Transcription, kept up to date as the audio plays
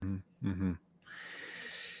Mm-hmm.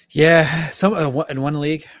 Yeah. In one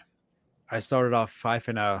league, I started off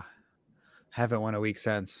 5-0. Haven't won a week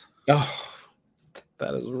since. Oh,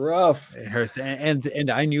 that is rough. It hurts,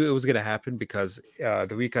 and I knew it was going to happen because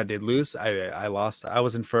the week I did lose, I lost. I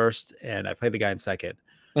was in first, and I played the guy in second.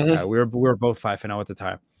 Mm-hmm. We were both 5-0 at the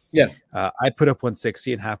time. Yeah. I put up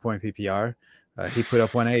 160 in half point PPR. He put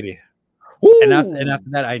up 180. Woo! And after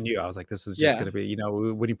that, I knew I was like, this is just going to be,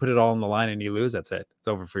 when you put it all on the line and you lose, that's it. It's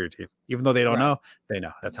over for your team. Even though they don't know, they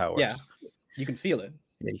know. That's how it works. Yeah, you can feel it.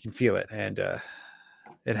 Yeah, you can feel it, and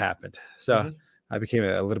it happened. So I became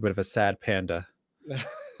a little bit of a sad panda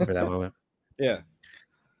for that moment. Yeah.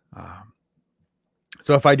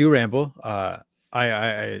 So if I do ramble,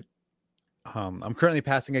 I'm currently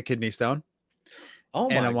passing a kidney stone. Oh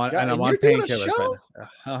my God! I'm on painkillers right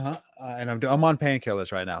now. And I'm on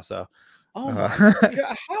painkillers right now. So, oh my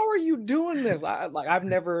God, how are you doing this? I've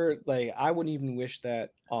never I wouldn't even wish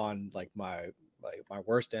that on my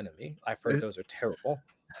worst enemy. I've heard those are terrible.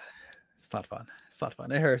 It's not fun. It's not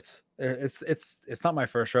fun. It hurts. It's not my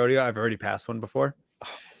first rodeo. I've already passed one before,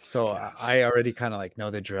 so I already kind of know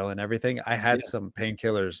the drill and everything. I had some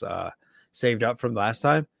painkillers saved up from last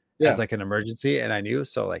time as an emergency, and I knew.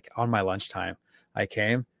 So on my lunchtime, I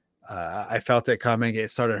came. I felt it coming.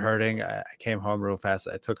 It started hurting. I came home real fast.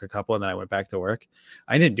 I took a couple, and then I went back to work.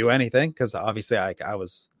 I didn't do anything because obviously I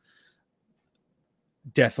was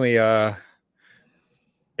definitely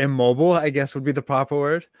immobile, I guess would be the proper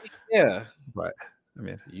word. Yeah, but I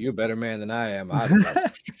mean, you're a better man than I am.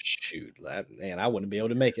 Shoot, man, I wouldn't be able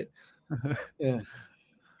to make it. Yeah,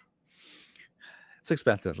 it's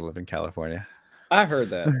expensive to live in California. I heard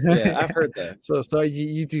that. Yeah, I've heard that. So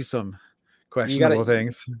you do some questionable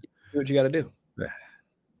things. Do what you got to do.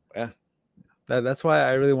 Yeah. That's why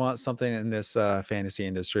I really want something in this fantasy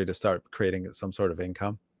industry to start creating some sort of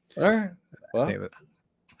income. All right. Well,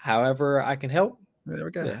 however I can help. There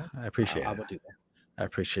we go. Yeah, I appreciate it. I will do that. I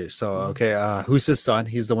appreciate it. So, okay. Who's his son?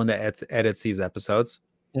 He's the one that edits these episodes.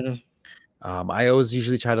 Mm-hmm. I always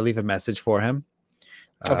usually try to leave a message for him.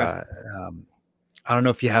 Okay. I don't know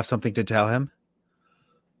if you have something to tell him.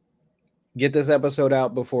 Get this episode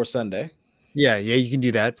out before Sunday. Yeah, you can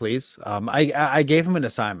do that, please. I gave him an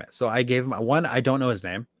assignment. So I gave him one, I don't know his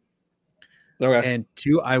name. Okay. And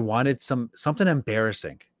two, I wanted something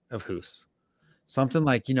embarrassing of Hoos. Something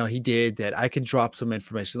he did that I could drop some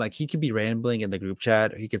information. He could be rambling in the group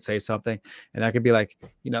chat, or he could say something, and I could be like,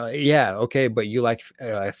 yeah, okay, but you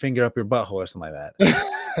finger up your butthole or something like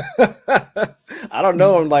that. I don't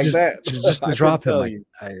know him like that. Just drop him.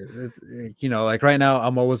 Right now,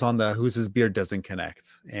 I'm always on the who's his beard doesn't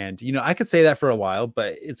connect, and I could say that for a while,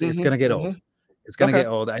 but it's gonna get old. It's gonna get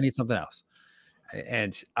old. I need something else.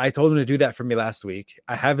 And I told him to do that for me last week.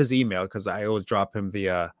 I have his email because I always drop him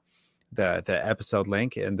the episode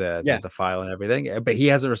link and the file and everything, but he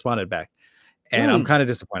hasn't responded back, and I'm kind of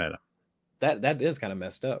disappointed in him. That is kind of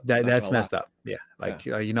messed up. That's messed up. Yeah.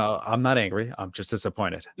 I'm not angry. I'm just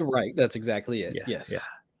disappointed. Right. That's exactly it. Yes. Yeah.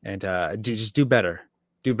 And just do better.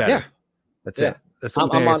 Do better. Yeah. That's it. That's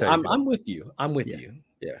I'm with you. I'm with you.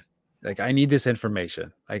 Yeah. I need this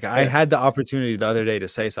information. I had the opportunity the other day to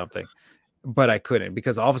say something, but I couldn't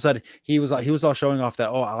because all of a sudden he was all showing off that,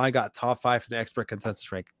 oh, I got top 5 for the expert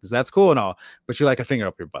consensus rank, because that's cool and all, but you like a finger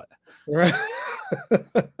up your butt. Right.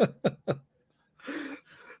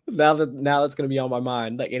 Now that's gonna be on my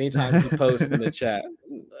mind. Anytime you post in the chat,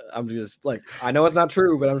 I'm just I know it's not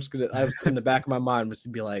true, but I'm just gonna in the back of my mind just to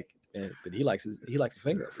be like, but he likes a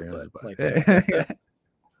finger up his butt.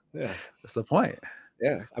 Yeah, that's the point.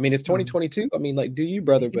 Yeah, I mean it's 2022. I mean, do you,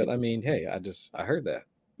 brother? But I mean, hey, I heard that.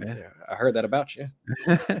 Yeah, I heard that about you.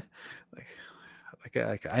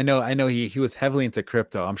 I know he was heavily into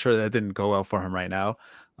crypto. I'm sure that didn't go well for him right now.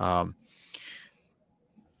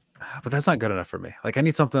 But that's not good enough for me. I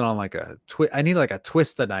need something on I need a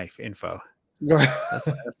twist the knife info.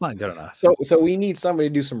 That's not good enough. So we need somebody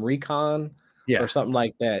to do some recon or something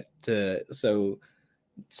like that. So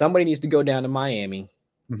somebody needs to go down to Miami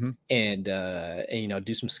and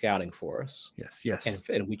do some scouting for us. Yes.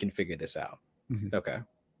 And we can figure this out. Mm-hmm. Okay.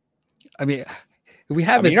 I mean, we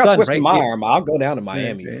have you're not twisting my arm. I'll go down to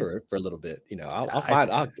Miami for a little bit.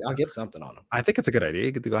 I'll get something on him. I think it's a good idea.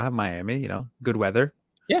 You get to go have Miami. Good weather.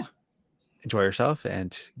 Yeah. Enjoy yourself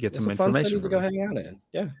and get some information. Fun city to go hang out in.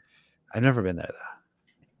 Yeah. I've never been there though.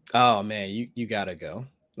 Oh man, you gotta go.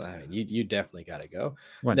 I mean, you definitely gotta go.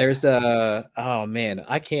 When? There's oh man,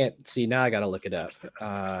 I can't see now. I gotta look it up.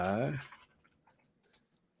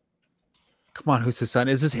 Come on, who's his son?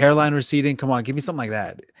 Is his hairline receding? Come on, give me something like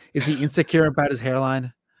that. Is he insecure about his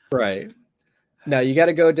hairline? Right. Now you got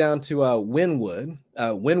to go down to Wynwood.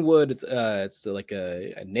 Wynwood, it's like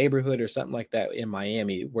a neighborhood or something like that in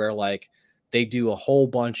Miami, where like they do a whole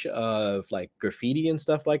bunch of like graffiti and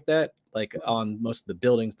stuff like that, like on most of the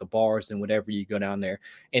buildings, the bars, and whatever you go down there.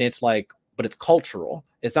 And it's like, but it's cultural.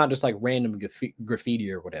 It's not just like random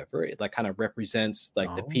graffiti or whatever. It like kind of represents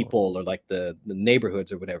like the Oh. people or like the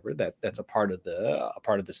neighborhoods or whatever that's a part of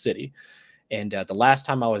the city. And the last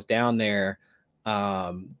time I was down there,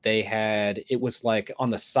 they had, it was like on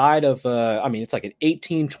the side of I mean, it's like an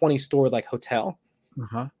 1820 store like hotel,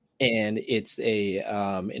 Uh-huh. and it's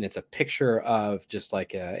a picture of just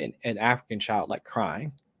like an African child like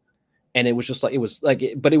crying, and it was just like,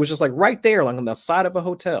 but it was just like right there like on the side of a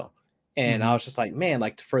hotel. And I Mhm. was just like, man,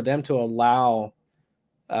 like for them to allow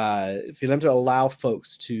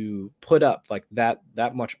folks to put up like that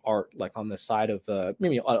much art like on the side of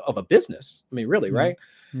maybe of a business. I mean, really, Mhm. right?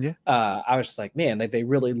 Yeah. I was just like, man, like they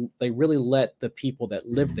really let the people that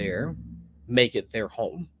live there make it their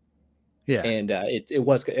home. Yeah. And it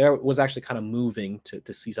was actually kind of moving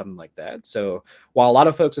to see something like that. So while a lot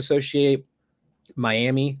of folks associate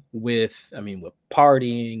Miami with, I mean, with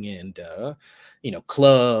partying and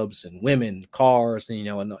clubs and women, cars, and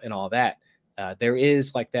and all that, there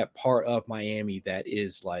is like that part of Miami that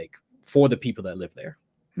is like for the people that live there.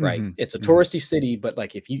 Right, Mhm. it's a Mhm. touristy city, but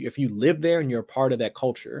like if you live there and you're a part of that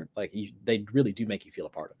culture, like they really do make you feel a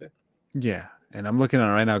part of it. Yeah. And I'm looking at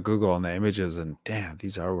it right now, Google, on the images, and damn,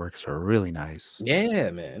 these artworks are really nice. Yeah,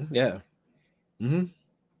 man. Yeah. Hmm.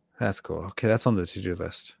 That's cool. Okay, that's on the to-do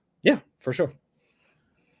list. Yeah, for sure.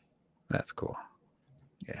 That's cool.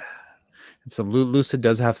 Yeah. And some Lucid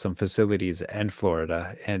does have some facilities in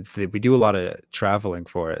Florida, and we do a lot of traveling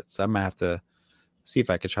for it. So I might have to see if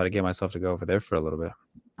I could try to get myself to go over there for a little bit.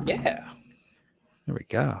 Yeah. There we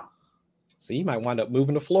go. So you might wind up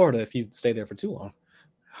moving to Florida if you stay there for too long.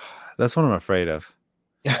 That's what I'm afraid of.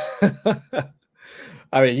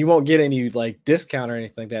 I mean, you won't get any like discount or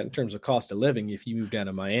anything like that in terms of cost of living if you move down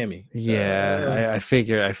to Miami. Yeah, I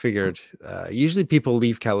figured. Usually people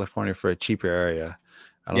leave California for a cheaper area.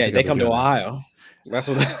 I don't Yeah, think I'll they be come to doing that. Ohio. That's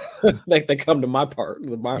what they come to my part,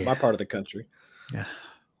 my Yeah, part of the country. yeah.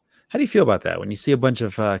 How do you feel about that when you see a bunch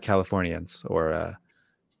of Californians or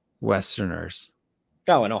Westerners?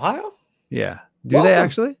 Oh, in Ohio? Yeah, do they Welcome.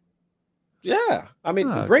 actually? Yeah. I mean,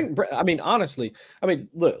 Oh, okay. I mean, honestly, I mean,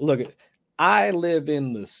 look, I live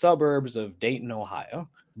in the suburbs of Dayton, Ohio.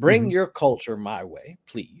 Bring Hmm. your culture my way,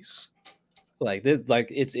 please. Like this, like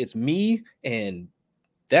it's me and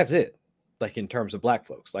that's it. Like in terms of black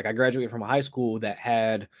folks. Like I graduated from a high school that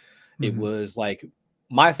had, it Hmm. was like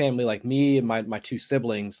my family, like me and my two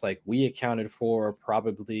siblings, like we accounted for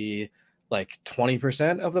probably like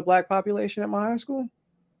 20% of the black population at my high school.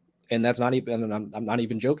 And that's not even, and I'm not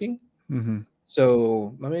even joking. Hmm.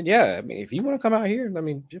 So, I mean, yeah, I mean, if you want to come out here, I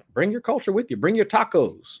mean, just bring your culture with you. Bring your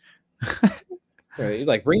tacos, right?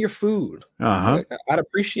 Like, bring your food. Uh-huh. I'd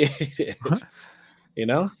appreciate Uh-huh. it. You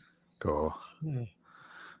know? Cool. Hmm.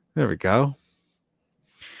 There we go.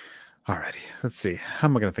 Alrighty. Let's see. How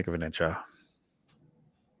am I going to think of an intro?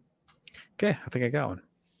 Okay, I think I got one.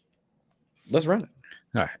 Let's run it.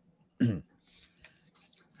 All right.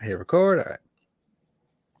 Hit record. All right.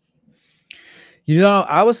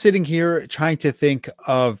 I was sitting here trying to think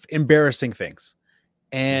of embarrassing things.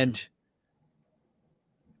 And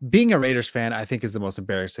being a Raiders fan, I think, is the most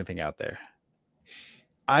embarrassing thing out there.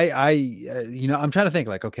 I'm trying to think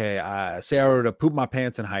like, okay, say I were to poop my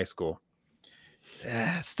pants in high school.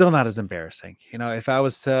 It's still not as embarrassing. If I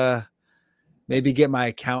was to maybe get my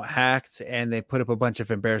account hacked and they put up a bunch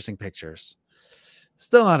of embarrassing pictures,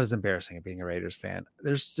 still not as embarrassing as being a Raiders fan.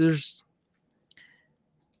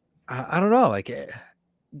 I don't know.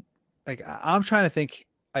 I'm trying to think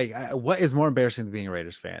what is more embarrassing than being a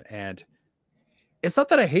Raiders fan. And it's not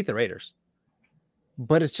that I hate the Raiders,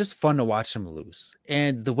 but it's just fun to watch them lose.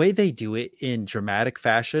 And the way they do it in dramatic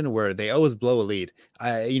fashion, where they always blow a lead.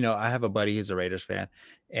 I have a buddy who's a Raiders fan,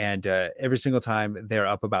 and every single time they're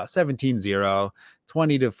up about 17-0,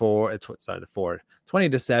 20-4, sorry, to 4,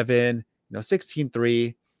 20-7,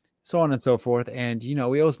 16-3, so on and so forth. And,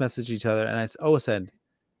 we always message each other, and I always said,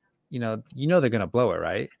 they're going to blow it,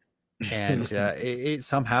 right? And it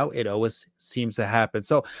somehow it always seems to happen.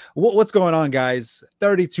 So what's going on, guys?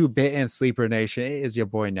 32-bit and Sleeper Nation. It is your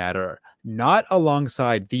boy Natter, not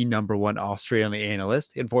alongside the number one Australian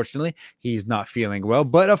analyst. Unfortunately, he's not feeling well,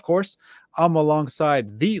 but of course, I'm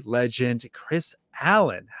alongside the legend Chris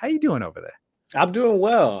Allen. How you doing over there? I'm doing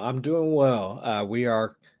well. I'm doing well. We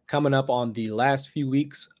are coming up on the last few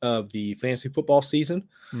weeks of the fantasy football season.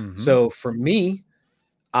 Mm-hmm. So for me,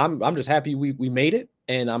 I'm just happy we made it.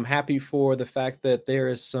 and I'm happy for the fact that there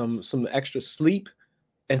is some extra sleep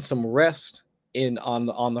and some rest in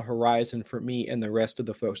on the horizon for me and the rest of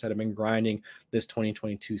the folks that have been grinding this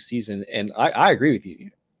 2022 season. And I agree with you.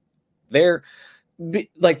 There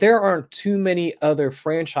there aren't too many other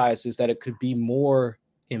franchises that it could be more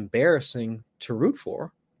embarrassing to root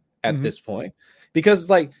for at this point, because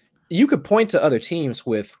like you could point to other teams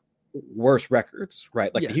with worse records,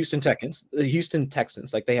 right? Like the Houston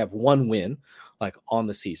Texans, like they have one win like on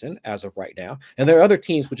the season as of right now. And there are other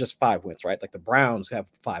teams with just 5 wins, right? Like the Browns have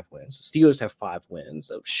 5 wins, the Steelers have 5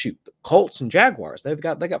 wins. Oh shoot, the Colts and Jaguars, they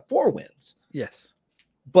got 4 wins. Yes.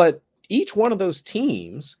 But each one of those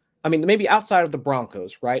teams, I mean, maybe outside of the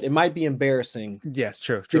Broncos, right? It might be embarrassing. Yes,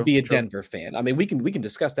 true. To be a Denver fan. I mean, we can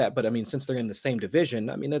discuss that, but I mean, since they're in the same division,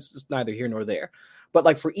 I mean, that's just neither here nor there. But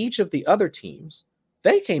like for each of the other teams,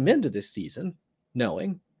 they came into this season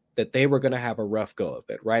knowing that they were going to have a rough go of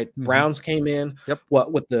it, right? Browns came in,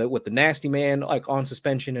 with the nasty man like on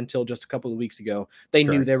suspension until just a couple of weeks ago. They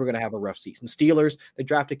knew they were going to have a rough season. Steelers, they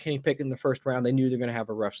drafted Kenny Pickett in the first round. They knew they're going to have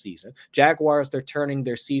a rough season. Jaguars, they're turning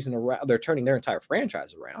their season around. They're turning their entire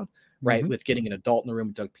franchise around, right? With getting an adult in the room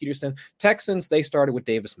with Doug Peterson. Texans, they started with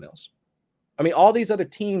Davis Mills. I mean, all these other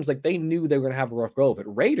teams, like they knew they were going to have a rough go of it.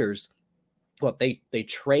 Raiders, they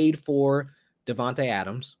trade for Devontae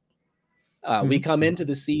Adams. We come into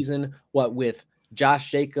the season with Josh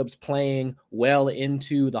Jacobs playing well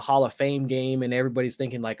into the Hall of Fame game, and everybody's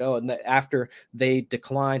thinking like, oh, and after they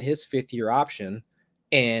declined his 5th-year option,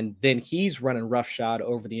 and then he's running roughshod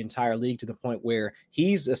over the entire league to the point where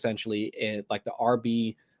he's essentially like the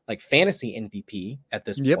RB like fantasy MVP at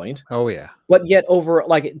this point. Oh yeah. But yet over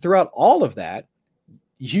like throughout all of that,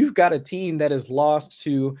 you've got a team that is lost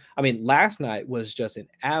to, I mean, last night was just an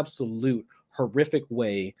absolute horrific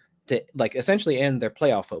way to like essentially end their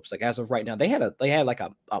playoff hopes. Like as of right now, they had like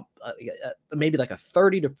a maybe like a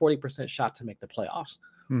 30 to 40% shot to make the playoffs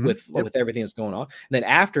with everything that's going on. And then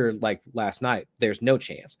after like last night, there's no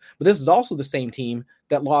chance. But this is also the same team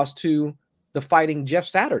that lost to the Fighting Jeff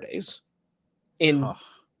Saturdays in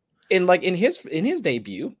his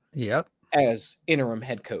debut as interim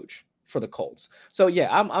head coach for the Colts. So yeah,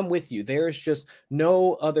 I'm with you. There's just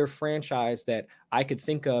no other franchise that I could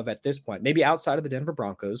think of at this point, maybe outside of the Denver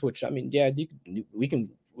Broncos, which I mean, yeah, we can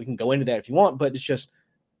go into that if you want, but it's just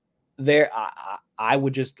there. I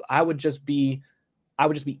would just be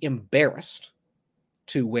embarrassed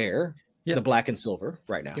to wear the black and silver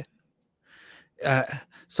right now.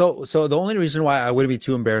 So the only reason why I wouldn't be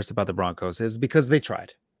too embarrassed about the Broncos is because they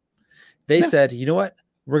tried. They said, you know what?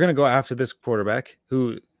 We're going to go after this quarterback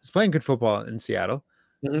who is playing good football in Seattle.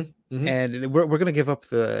 And we're going to give up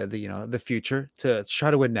the future to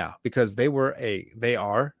try to win now, because they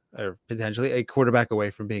are potentially a quarterback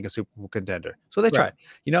away from being a Super Bowl contender. So they tried.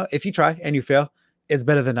 You know, if you try and you fail, it's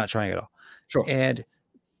better than not trying at all. Sure. And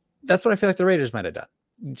that's what I feel like the Raiders might have done.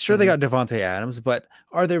 Sure, they got Devontae Adams, but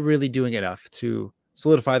are they really doing enough to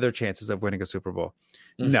solidify their chances of winning a Super Bowl?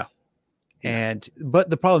 No. But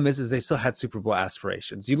the problem is they still had Super Bowl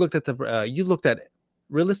aspirations. You looked at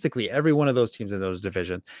realistically every one of those teams in those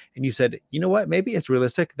division, and you said, you know what, maybe it's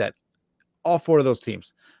realistic that all 4 of those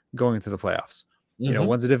teams going into the playoffs. You know,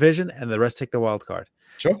 one's a division and the rest take the wild card.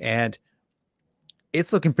 Sure. And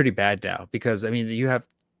it's looking pretty bad now, because I mean, you have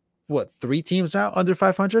 3 teams now under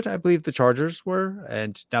 500. I believe the Chargers were,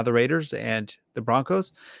 and now the Raiders and the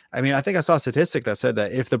Broncos. I mean, I think I saw a statistic that said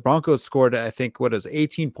that if the Broncos scored, I think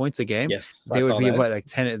 18 points a game, they would be like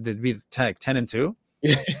 10. They'd be 10-2.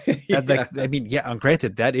 I mean,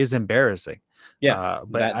 granted, that is embarrassing.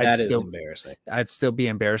 But that is embarrassing. I'd still be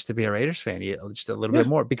embarrassed to be a Raiders fan, just a little bit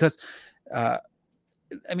more, because I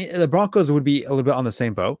mean, the Broncos would be a little bit on the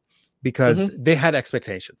same boat, because they had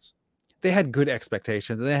expectations. They had good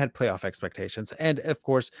expectations, and they had playoff expectations. And of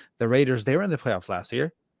course, the Raiders, they were in the playoffs last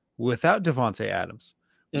year without Devontae Adams.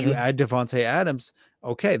 You add Devontae Adams,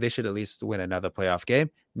 okay, they should at least win another playoff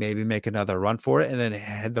game, maybe make another run for it, and then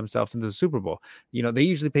head themselves into the Super Bowl. You know, they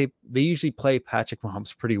usually play Patrick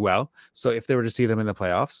Mahomes pretty well. So if they were to see them in the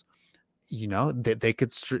playoffs, you know, they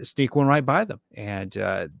could sneak one right by them. And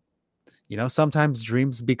you know, sometimes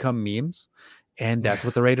dreams become memes, and that's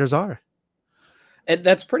what the Raiders are. And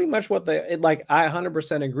that's pretty much what I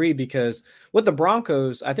 100% agree, because with the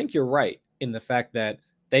Broncos, I think you're right in the fact that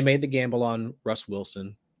they made the gamble on Russ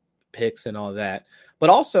Wilson picks and all that. But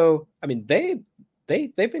also, I mean, they've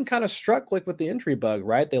been kind of struck like with the injury bug,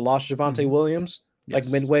 right? They lost Javonte Williams like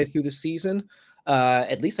midway through the season.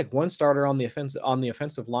 At least like one starter on the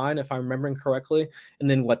offensive line, if I'm remembering correctly. And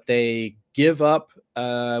then they give up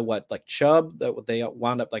Chubb, that they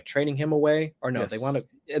wound up like trading him away, or no, they wound up.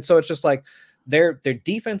 And so it's just like their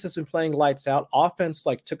defense has been playing lights out. Offense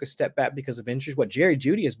like took a step back because of injuries. What Jerry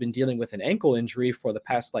Jeudy has been dealing with an ankle injury for the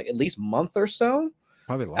past like at least month or so.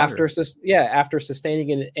 Probably longer. After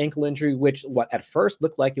sustaining an ankle injury, which what at first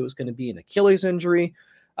looked like it was going to be an Achilles injury,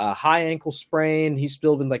 high ankle sprain. He's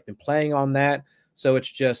still been playing on that. So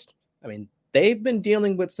it's just, I mean, they've been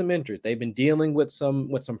dealing with some injuries. They've been dealing with some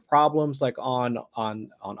problems like on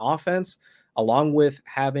offense, along with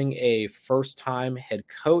having a first time head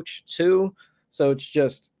coach too. So it's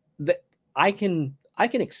just that I can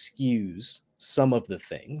excuse some of the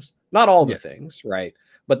things, not all the things, right?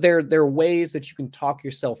 But there are ways that you can talk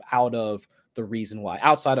yourself out of the reason why,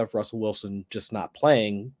 outside of Russell Wilson just not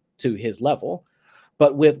playing to his level.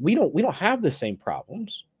 But we don't have the same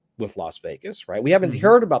problems with Las Vegas, right? We haven't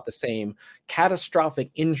heard about the same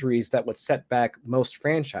catastrophic injuries that would set back most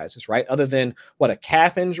franchises, right? Other than a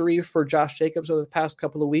calf injury for Josh Jacobs over the past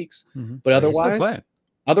couple of weeks. But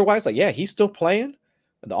otherwise, he's still playing.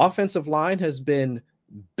 The offensive line has been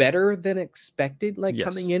better than expected,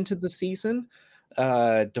 coming into the season.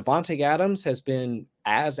 Devontae Adams has been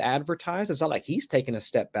as advertised. It's not like he's taken a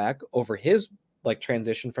step back over his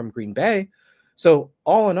transition from Green Bay. So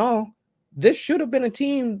all in all, this should have been a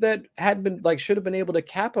team that should have been able to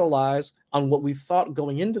capitalize on what we thought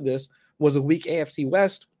going into this was a weak AFC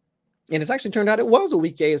West. And it's actually turned out it was a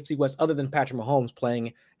weak AFC West, other than Patrick Mahomes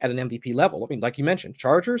playing at an MVP level. I mean, like you mentioned,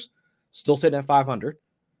 Chargers still sitting at 500,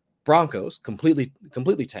 Broncos completely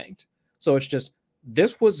tanked. So it's just,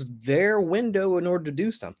 this was their window in order to do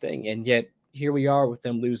something. And yet here we are with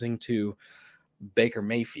them losing to Baker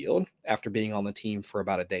Mayfield after being on the team for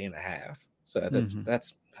about a day and a half. So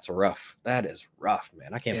that's rough. That is rough,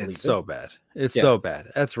 man. I can't believe it. It's so bad. It's so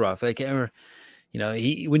bad. That's rough. When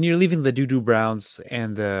you're leaving the doo-doo Browns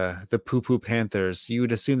and the poo-poo Panthers, you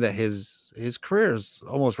would assume that his career is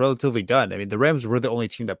almost relatively done. I mean, the Rams were the only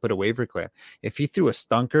team that put a waiver claim. If he threw a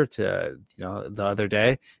stunker to the other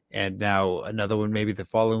day and now another one maybe the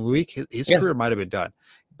following week, his career might have been done.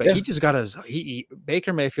 But he just got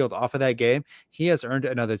Baker Mayfield off of that game. He has earned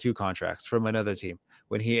another 2 contracts from another team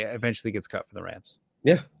when he eventually gets cut from the Rams.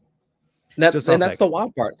 Yeah. That's the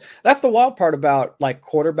wild part. That's the wild part about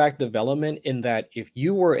quarterback development, in that if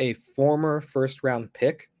you were a former first round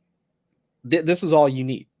pick, this is all you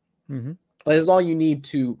need. This is all you need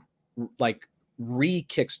to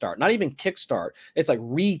re-kickstart, not even kickstart. It's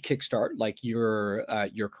re-kickstart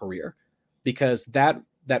your career, because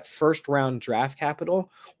that first round draft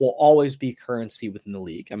capital will always be currency within the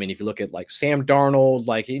league. I mean, if you look at Sam Darnold,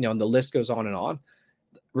 and the list goes on and on,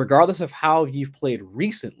 regardless of how you've played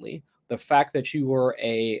recently, the fact that you were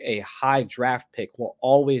a high draft pick will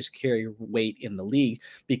always carry weight in the league,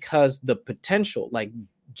 because the potential,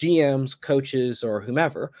 GMs, coaches, or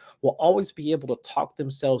whomever, will always be able to talk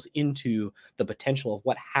themselves into the potential of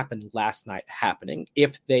what happened last night happening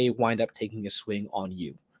if they wind up taking a swing on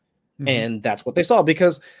you. And that's what they saw,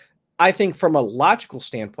 because I think from a logical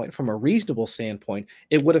standpoint, from a reasonable standpoint,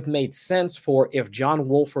 it would have made sense for, if John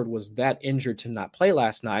Wolford was that injured to not play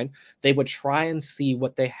last night, they would try and see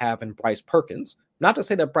what they have in Bryce Perkins. Not to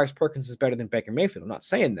say that Bryce Perkins is better than Baker Mayfield. I'm not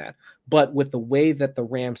saying that. But with the way that the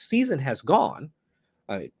Rams season has gone,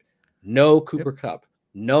 no Cooper Kupp,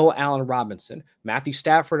 no Allen Robinson, Matthew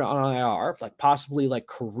Stafford on IR, possibly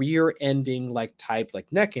career-ending type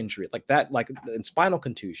neck injury, that, and spinal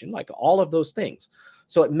contusion, all of those things.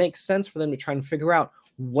 So it makes sense for them to try and figure out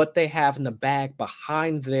what they have in the bag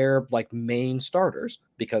behind their main starters,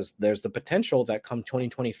 because there's the potential that come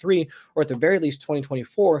 2023, or at the very least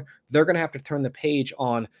 2024, they're going to have to turn the page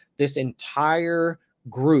on this entire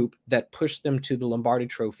group that pushed them to the Lombardi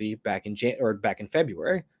Trophy back in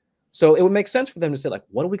February. So it would make sense for them to say,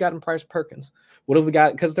 what do we got in Bryce Perkins? What have we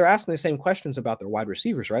got? Because they're asking the same questions about their wide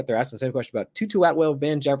receivers, right? They're asking the same question about Tutu Atwell,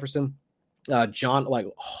 Van Jefferson, John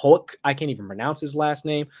Hook. I can't even pronounce his last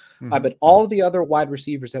name. But all of the other wide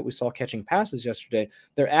receivers that we saw catching passes yesterday,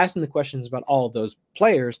 they're asking the questions about all of those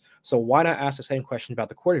players. So why not ask the same question about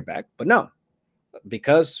the quarterback? But no,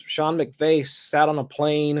 because Sean McVay sat on a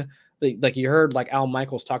plane. You heard Al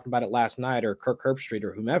Michaels talking about it last night, or Kirk Herbstreit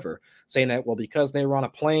or whomever, saying that, well, because they were on a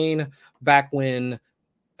plane back when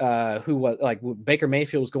Baker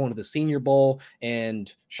Mayfield was going to the Senior Bowl,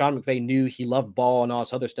 and Sean McVay knew he loved ball and all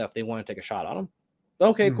this other stuff, they want to take a shot on him.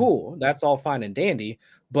 Okay, cool. That's all fine and dandy.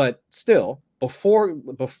 But still, before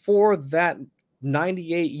that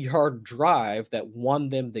 98-yard drive that won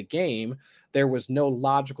them the game, there was no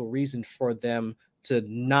logical reason for them to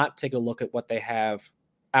not take a look at what they have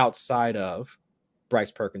outside of Bryce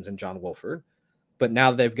Perkins and John Wolford. But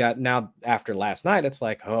now after last night, it's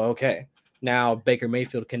okay. Now Baker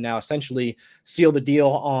Mayfield can now essentially seal the deal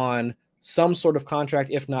on some sort of contract,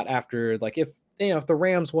 if not after, like if the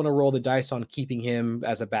Rams want to roll the dice on keeping him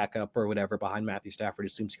as a backup or whatever behind Matthew Stafford,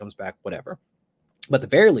 as soon as he comes back, whatever. But at the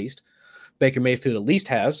very least, Baker Mayfield at least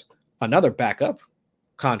has another backup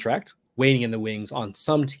contract waiting in the wings on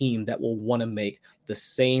some team that will want to make the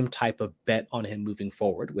same type of bet on him moving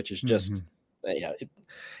forward, which is just, it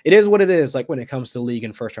is what it is, like when it comes to league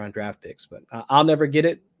and first round draft picks. But I'll never get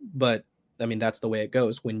it. But I mean, that's the way it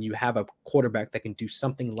goes when you have a quarterback that can do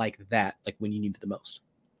something like that, like when you need it the most.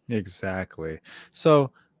 Exactly.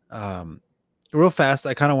 So, real fast,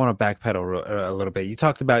 I kind of want to backpedal a little bit. You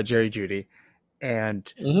talked about Jerry Jeudy,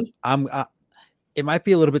 and it might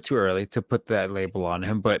be a little bit too early to put that label on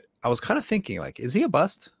him, but I was kind of thinking, like, is he a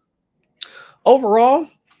bust? Overall,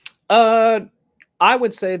 I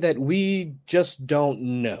would say that we just don't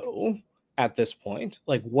know at this point,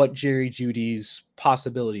 like what Jerry Jeudy's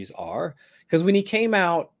possibilities are. Because when he came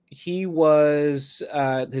out, he was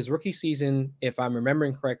his rookie season, if I'm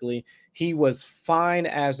remembering correctly, he was fine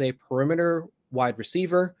as a perimeter wide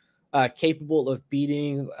receiver, capable of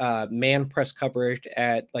beating man press coverage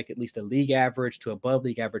at like at least a league average to above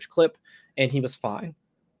league average clip, and he was fine.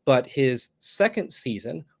 But his second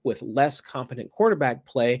season, with less competent quarterback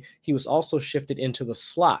play, he was also shifted into the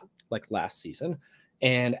slot like last season,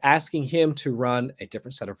 and asking him to run a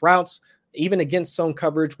different set of routes, even against zone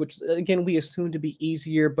coverage, which again we assume to be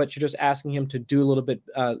easier, but you're just asking him to do a little bit,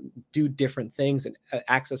 do different things and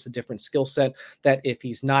access a different skill set that if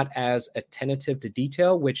he's not as attentive to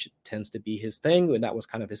detail, which tends to be his thing, and that was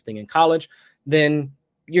kind of his thing in college, then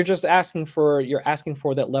you're asking for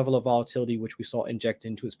that level of volatility, which we saw inject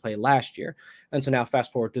into his play last year. And so now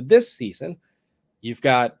fast forward to this season, you've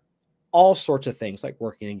got all sorts of things like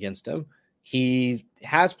working against him. He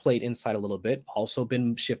has played inside a little bit, also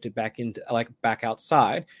been shifted back into back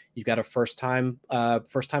outside. You've got a first time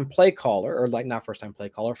play caller, or like not first time play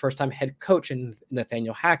caller, first time head coach in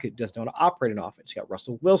Nathaniel Hackett, doesn't know how to operate an offense. You got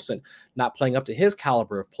Russell Wilson not playing up to his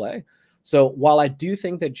caliber of play. So while I do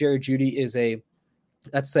think that Jerry Jeudy is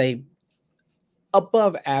let's say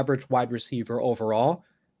above average wide receiver overall,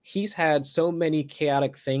 he's had so many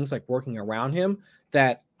chaotic things like working around him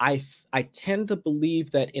that I tend to believe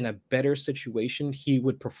that in a better situation, he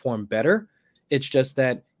would perform better. It's just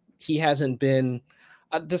that he hasn't been,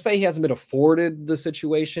 to say he hasn't been afforded the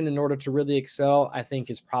situation in order to really excel, I think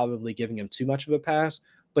is probably giving him too much of a pass.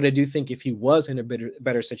 But I do think if he was in a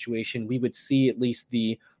better situation, we would see at least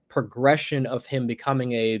the progression of him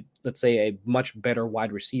becoming let's say a much better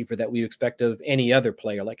wide receiver that we expect of any other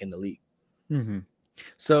player like in the league.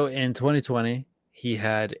 So in 2020, he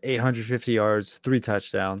had 850 yards, 3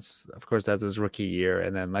 touchdowns. Of course, that's his rookie year.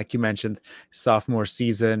 And then, like you mentioned, sophomore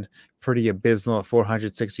season, pretty abysmal at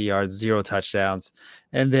 460 yards, 0 touchdowns.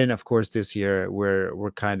 And then, of course, this year,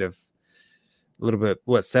 we're kind of a little bit,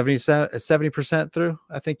 70% through,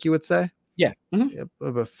 I think you would say? Yeah.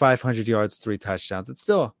 About 500 yards, 3 touchdowns. It's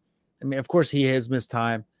still, I mean, of course, he has missed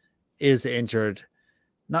time, is injured.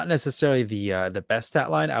 Not necessarily the best stat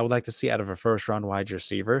line I would like to see out of a first round wide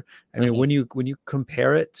receiver. I mean, when you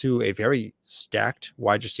compare it to a very stacked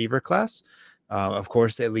wide receiver class, of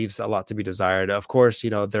course, it leaves a lot to be desired. Of course,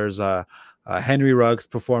 there's Henry Ruggs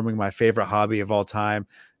performing my favorite hobby of all time,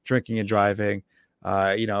 drinking and driving.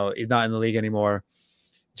 He's not in the league anymore.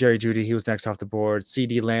 Jerry Jeudy, he was next off the board.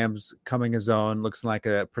 CD Lamb's coming his own, looks like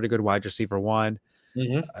a pretty good wide receiver 1.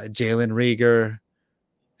 Jalen Reagor,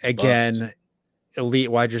 again. Bust.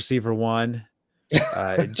 Elite wide receiver 1.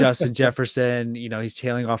 Justin Jefferson, he's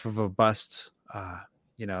tailing off of a bust.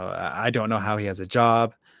 I don't know how he has a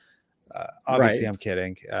job. Obviously, right. I'm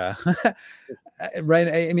kidding. Right.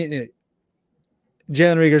 I mean,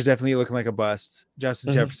 Jalen Reagor's definitely looking like a bust.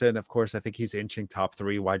 Justin Jefferson, of course, I think he's inching top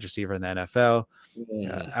 3 wide receiver in the NFL.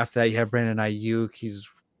 After that, you have Brandon Ayuk. He's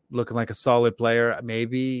looking like a solid player.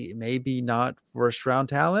 Maybe not first round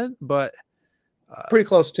talent, but pretty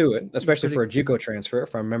close to it, especially for a JUCO transfer,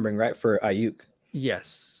 if I'm remembering right, for Ayuk.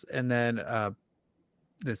 Yes. And then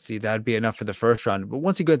let's see, that'd be enough for the first round. But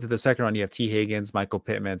once you go to the second round, you have T. Higgins, Michael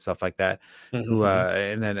Pittman, stuff like that.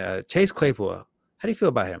 And then Chase Claypool. How do you feel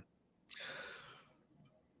about him?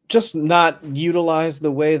 Just not utilized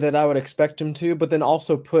the way that I would expect him to, but then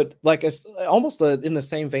also put like almost in the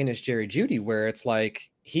same vein as Jerry Jeudy, where it's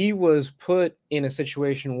like he was put in a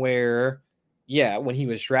situation where, when he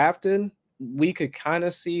was drafted, we could kind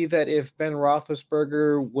of see that if Ben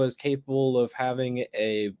Roethlisberger was capable of having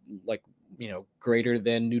a greater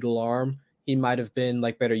than noodle arm, he might have been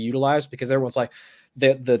like better utilized, because everyone's like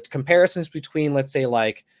the comparisons between, let's say,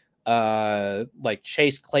 like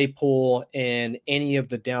Chase Claypool and any of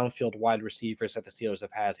the downfield wide receivers that the Steelers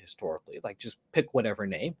have had historically, like just pick whatever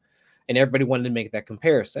name. and everybody wanted to make that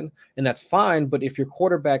comparison, and that's fine. But if your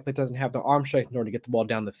quarterback that doesn't have the arm strength in order to get the ball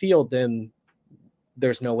down the field, then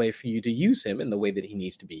there's no way for you to use him in the way that he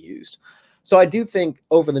needs to be used. So I do think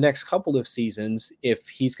over the next couple of seasons, if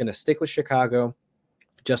he's going to stick with Chicago,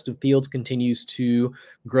 Justin Fields continues to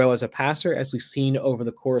grow as a passer, as we've seen over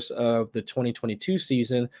the course of the 2022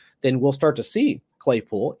 season, then we'll start to see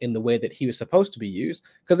Claypool in the way that he was supposed to be used,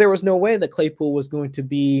 because there was no way that Claypool was going to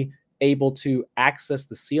be able to access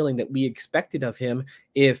the ceiling that we expected of him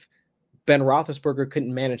if Ben Roethlisberger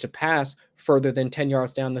couldn't manage to pass further than 10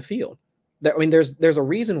 yards down the field. I mean, there's a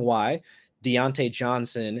reason why Deontay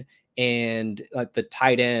Johnson and the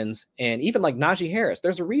tight ends and even like Najee Harris,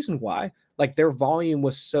 there's a reason why like their volume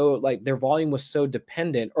was so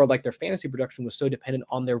dependent, or like their fantasy production was so dependent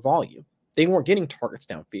on their volume. They weren't getting targets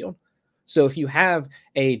downfield. So if you have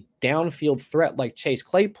a downfield threat like Chase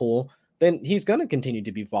Claypool, then he's going to continue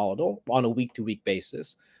to be volatile on a week-to-week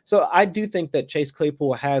basis. So I do think that Chase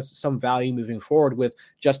Claypool has some value moving forward with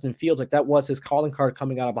Justin Fields. Like that was his calling card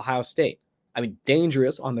coming out of Ohio State. I mean,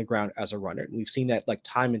 dangerous on the ground as a runner. We've seen that like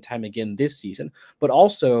time and time again this season, but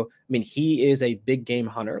also, I mean, he is a big game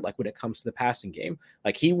hunter. Like when it comes to the passing game,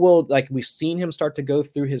 like he will, like we've seen him start to go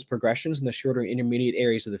through his progressions in the shorter intermediate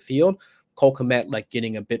areas of the field. Cole Kmet, like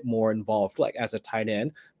getting a bit more involved, like as a tight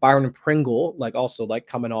end. Byron Pringle, like also like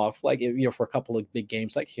coming off, like, you know, for a couple of big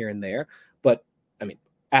games, like here and there. But I mean,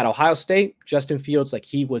 at Ohio State, Justin Fields, like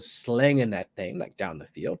he was slinging that thing like down the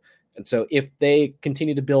field. And so if they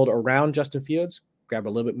continue to build around Justin Fields, grab a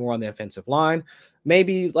little bit more on the offensive line,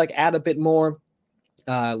 maybe like add a bit more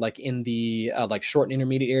like in the like short and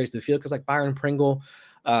intermediate areas of the field, because like Byron Pringle,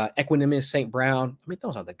 Equanimeous St. Brown, I mean,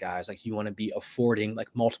 those are the guys like you want to be affording like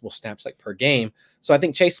multiple snaps like per game. So I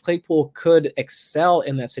think Chase Claypool could excel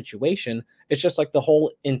in that situation. It's just like the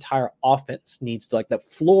whole entire offense needs to, like the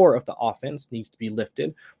floor of the offense needs to be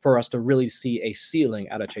lifted for us to really see a ceiling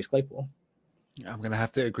out of Chase Claypool. I'm going to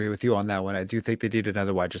have to agree with you on that one. I do think they need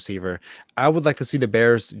another wide receiver. I would like to see the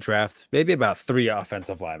Bears draft maybe about 3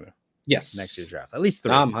 offensive linemen. Yes. Next year's draft. At least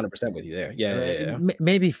 3. I'm 100% with you there. Yeah.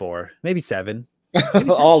 Maybe 4, maybe 7.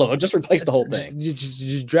 All of them. Just replace the whole thing.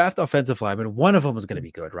 Just draft offensive linemen. One of them is going to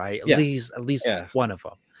be good, right? At least one of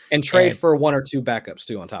them. And trade for 1 or 2 backups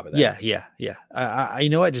too on top of that. Yeah. You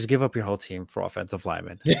know what? Just give up your whole team for offensive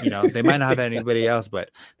linemen. You know, they might not have anybody else, but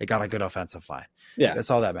they got a good offensive line. Yeah.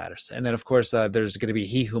 That's all that matters. And then, of course, there's going to be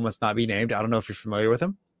he who must not be named. I don't know if you're familiar with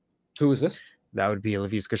him. Who is this? That would be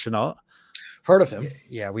Laviska Shenault. Heard of him?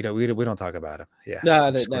 Yeah, we don't talk about him.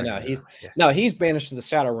 Yeah, no. He's banished to the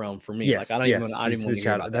shadow realm for me. Yes, like I don't even want to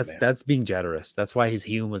hear about that. That's being generous. That's why he's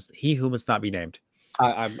he who must not be named.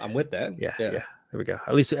 I'm with that. Yeah. There we go.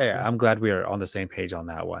 At least I'm glad we are on the same page on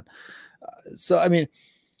that one. So I mean,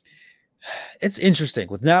 it's interesting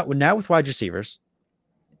with now with wide receivers.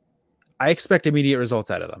 I expect immediate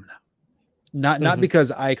results out of them now. Not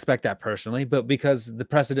because I expect that personally, but because the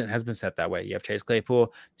precedent has been set that way. You have Chase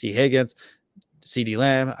Claypool, T. Higgins, CeeDee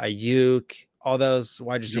Lamb, Ayuk, all those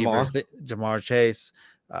wide receivers, Jamar Chase,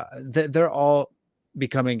 they're all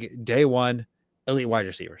becoming day one elite wide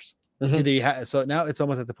receivers. So now it's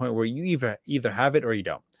almost at the point where you either have it or you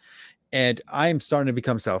don't. And I'm starting to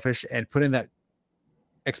become selfish and putting that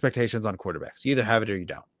expectations on quarterbacks. You either have it or you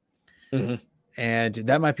don't. And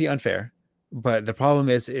that might be unfair, but the problem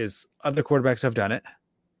is other quarterbacks have done it.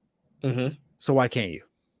 So why can't you?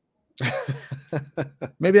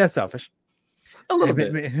 Maybe that's selfish. A little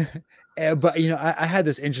bit. But, you know, I had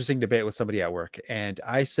this interesting debate with somebody at work, and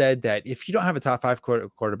I said that if you don't have a top 5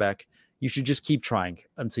 quarterback, you should just keep trying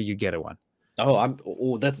until you get a one.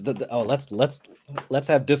 Let's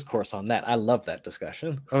have discourse on that. I love that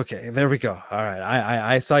discussion. Okay, there we go. All right.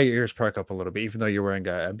 I saw your ears perk up a little bit, even though you're wearing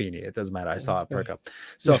a beanie. It doesn't matter. I saw it perk up.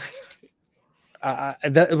 So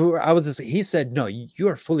he said, no, you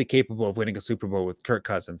are fully capable of winning a Super Bowl with Kirk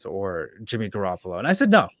Cousins or Jimmy Garoppolo. And I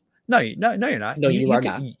said, no, you're not. No, you are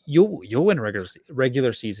not. You'll win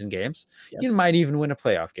regular season games. Yes. You might even win a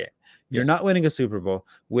playoff game. You're not winning a Super Bowl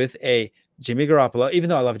with a Jimmy Garoppolo, even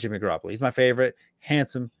though I love Jimmy Garoppolo. He's my favorite,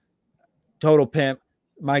 handsome, total pimp,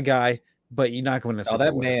 my guy, but you're not going to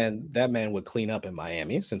Super Bowl. That man would clean up in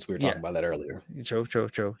Miami, since we were talking about that earlier.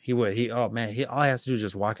 True. He would. All he has to do is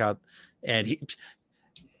just walk out, and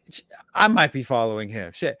I might be following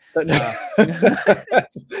him. Shit.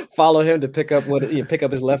 Follow him to pick up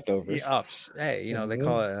his leftovers. Hey, you know, they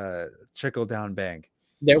call it a trickle down bang.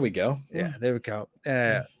 There we go. Yeah, there we go.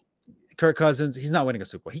 Kirk Cousins, he's not winning a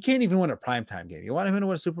Super Bowl. He can't even win a primetime game. You want him to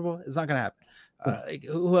win a Super Bowl? It's not going to happen.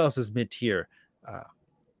 Who else is mid-tier?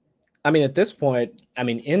 I mean, at this point,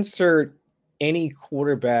 insert any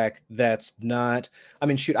quarterback that's not. I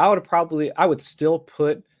mean, shoot, I would still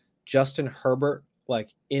put Justin Herbert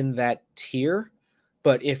like in that tier.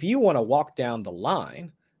 But if you want to walk down the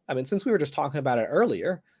line, I mean, since we were just talking about it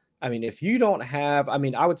earlier, I mean, if you don't have, I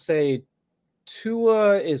mean, I would say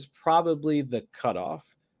Tua is probably the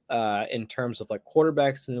cutoff in terms of like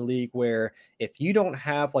quarterbacks in the league, where if you don't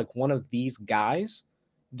have like one of these guys,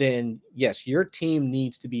 then yes, your team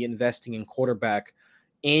needs to be investing in quarterback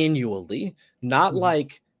annually, not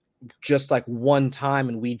like just like one time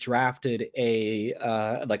and we drafted a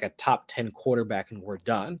like a top 10 quarterback and we're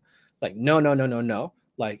done. Like, no.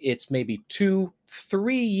 Like it's maybe 2-3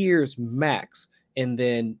 years max. And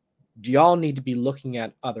then y'all need to be looking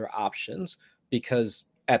at other options,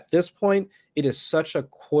 because at this point it is such a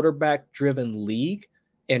quarterback driven league.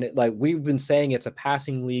 And like we've been saying, it's a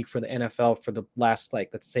passing league for the NFL for the last,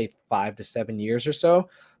 like, let's say 5 to 7 years or so.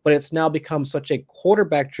 But it's now become such a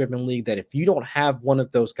quarterback driven league that if you don't have one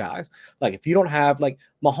of those guys, like if you don't have, like,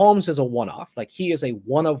 Mahomes is a one off, like he is a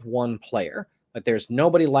one of one player, like there's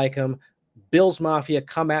nobody like him. Bills Mafia,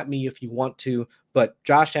 come at me if you want to, but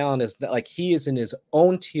Josh Allen is like, he is in his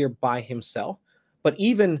own tier by himself. But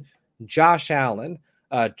even Josh Allen,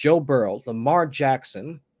 Joe Burrow, Lamar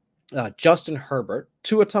Jackson, Justin Herbert,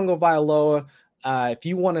 Tua Tagovailoa, if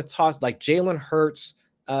you want to toss like Jalen Hurts,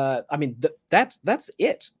 I mean, that's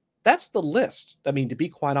it. That's the list. I mean, to be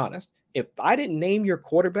quite honest, if I didn't name your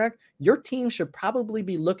quarterback, your team should probably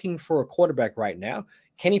be looking for a quarterback right now.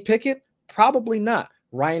 Kenny Pickett? Probably not.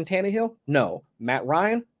 Ryan Tannehill? No. Matt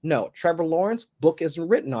Ryan? No. Trevor Lawrence? Book isn't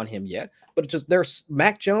written on him yet. But just there's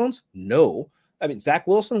Mac Jones? No. I mean, Zach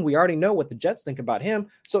Wilson, we already know what the Jets think about him.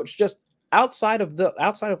 So it's just outside of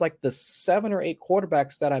like the 7 or 8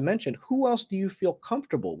 quarterbacks that I mentioned, who else do you feel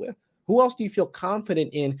comfortable with? Who else do you feel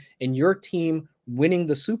confident in your team winning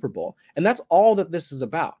the Super Bowl? And that's all that this is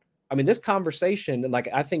about. I mean, this conversation, like,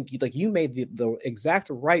 I think like you made the exact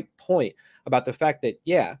right point about the fact that,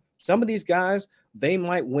 yeah, some of these guys, they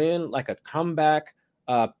might win like a comeback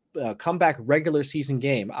regular season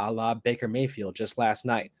game, a la Baker Mayfield just last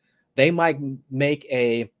night. They might make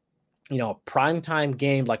a primetime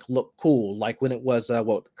game like look cool, like when it was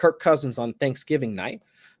Kirk Cousins on Thanksgiving night.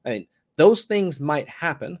 I mean, those things might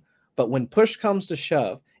happen, but when push comes to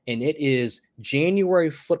shove and it is January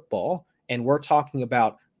football and we're talking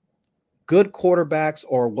about good quarterbacks,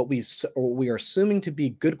 or what we are assuming to be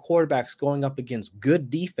good quarterbacks going up against good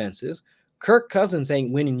defenses, Kirk Cousins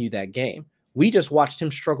ain't winning you that game. We just watched him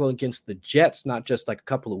struggle against the Jets not just like a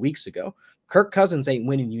couple of weeks ago. Kirk Cousins ain't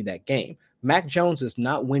winning you that game. Mac Jones is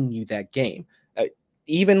not winning you that game.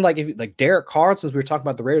 Even like Derek Carr, since we were talking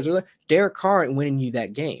about the Raiders earlier, Derek Carr ain't winning you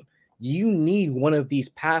that game. You need one of these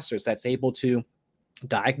passers that's able to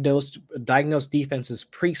diagnose defenses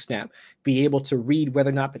pre-snap, be able to read whether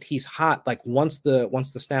or not that he's hot, like once the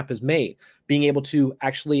snap is made, being able to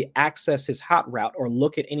actually access his hot route or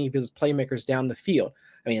look at any of his playmakers down the field.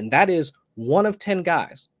 I mean, that is one of 10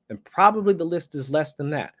 guys, and probably the list is less than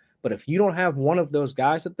that. But if you don't have one of those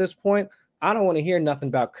guys at this point, I don't want to hear nothing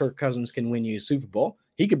about Kirk Cousins can win you a Super Bowl.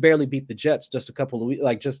 He could barely beat the Jets just a couple of weeks,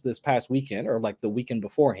 like just this past weekend or like the weekend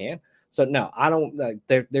beforehand. So no, I don't.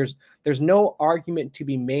 There's no argument to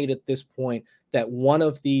be made at this point that one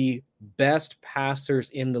of the best passers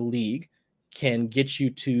in the league can get you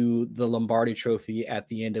to the Lombardi Trophy at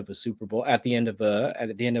the end of a Super Bowl, at the end of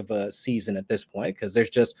a season at this point. Because there's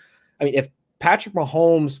just, I mean, if Patrick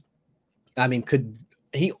Mahomes, I mean,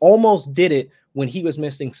 he almost did it when he was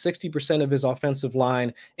missing 60% of his offensive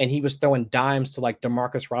line and he was throwing dimes to like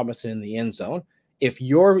Demarcus Robinson in the end zone. If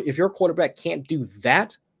your quarterback can't do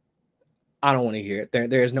that, I don't want to hear it.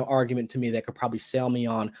 There is no argument to me that could probably sell me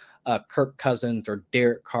on Kirk Cousins or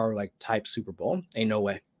Derek Carr like type Super Bowl. Ain't no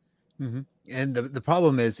way. Mm-hmm. And the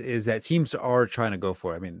problem is that teams are trying to go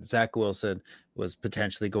for it. I mean, Zach Wilson was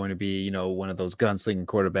potentially going to be, one of those gunslinging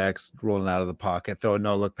quarterbacks rolling out of the pocket, throwing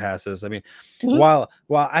no look passes. I mean, while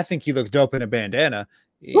I think he looks dope in a bandana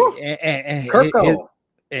and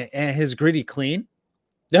his gritty clean.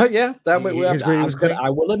 Yeah, that way. I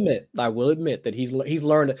will admit that he's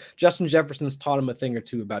learned. Justin Jefferson's taught him a thing or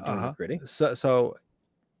two about doing the gritty. So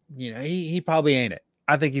he probably ain't it.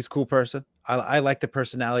 I think he's a cool person. I like the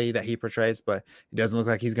personality that he portrays, but it doesn't look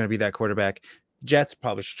like he's going to be that quarterback. Jets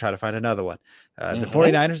probably should try to find another one. The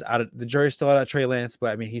 49ers, the jury's still out on Trey Lance, but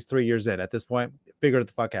I mean, he's 3 years in at this point. Figure it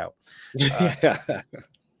the fuck out.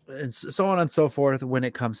 And so on and so forth when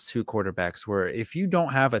it comes to quarterbacks, where if you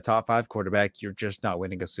don't have a top 5 quarterback, you're just not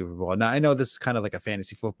winning a Super Bowl. Now, I know this is kind of like a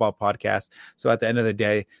fantasy football podcast. So at the end of the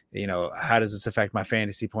day, how does this affect my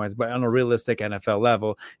fantasy points? But on a realistic NFL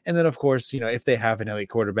level. And then, of course, if they have an elite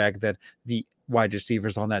quarterback, then the wide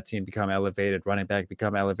receivers on that team become elevated, running back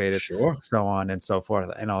become elevated, Sure. so on and so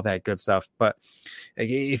forth, and all that good stuff. But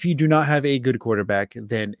if you do not have a good quarterback,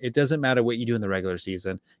 then it doesn't matter what you do in the regular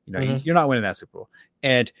season. You know, you're not winning that Super Bowl.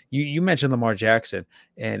 And you mentioned Lamar Jackson,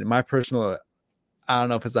 and my personal, I don't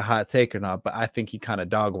know if it's a hot take or not, but I think he kind of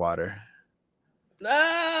dog water.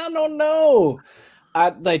 I don't know. I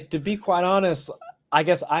like, to be quite honest, I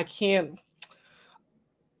guess I can't.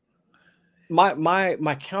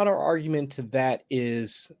 My counter argument to that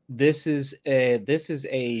is this is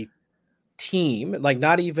a team, like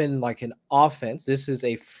not even like an offense. This is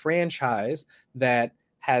a franchise that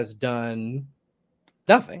has done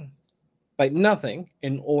nothing, like nothing,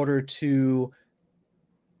 in order to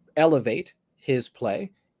elevate his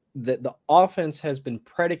play. The offense has been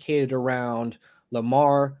predicated around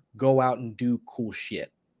Lamar, go out and do cool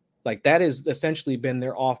shit. Like that has essentially been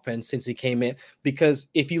their offense since he came in. Because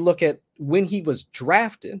if you look at when he was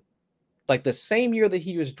drafted, like the same year that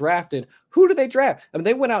he was drafted, who did they draft? I mean,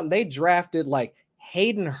 they went out and they drafted like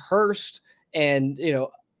Hayden Hurst and, you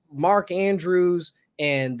know, Mark Andrews,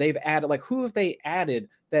 and they've added, like, who have they added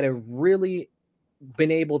that have really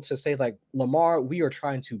been able to say, like, Lamar, we are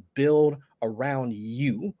trying to build around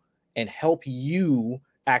you and help you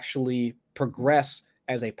actually progress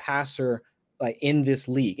as a passer, like in this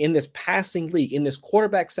league, in this passing league, in this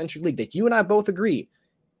quarterback centric league that you and I both agree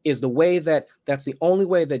is the way that's the only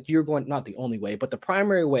way that you're going, not the only way, but the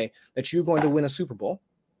primary way that you're going to win a Super Bowl.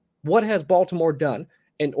 What has Baltimore done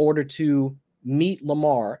in order to meet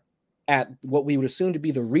Lamar at what we would assume to be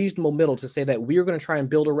the reasonable middle to say that we're going to try and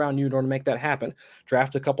build around you in order to make that happen?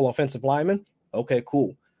 Draft a couple offensive linemen. Okay,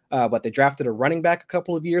 cool. But they drafted a running back a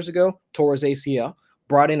couple of years ago, tore his ACL,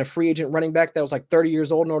 brought in a free agent running back that was like 30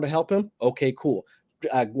 years old in order to help him. Okay, cool.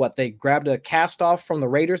 They grabbed a cast off from the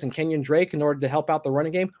Raiders and Kenyon Drake in order to help out the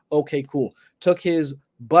running game. Okay, cool. Took his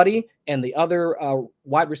buddy and the other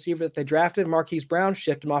wide receiver that they drafted, Marquise Brown,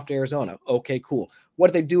 shipped him off to Arizona. Okay, cool. What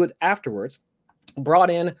did they do it afterwards? Brought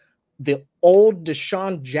in the old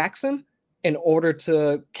Deshaun Jackson in order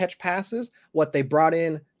to catch passes. What they brought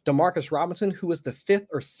in Demarcus Robinson, who was the 5th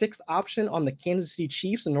or 6th option on the Kansas City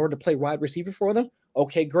Chiefs in order to play wide receiver for them.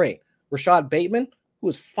 Okay, great. Rashad Bateman, who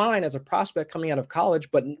was fine as a prospect coming out of college,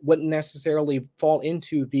 but wouldn't necessarily fall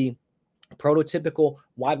into the prototypical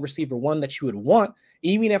wide receiver one that you would want.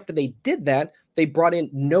 Even after they did that, they brought in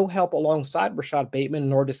no help alongside Rashad Bateman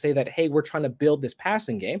in order to say that, hey, we're trying to build this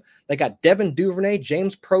passing game. They got Devin Duvernay,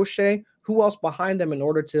 James Prochet, who else behind them in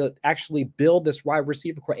order to actually build this wide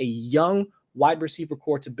receiver core, a young wide receiver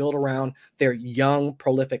core to build around their young,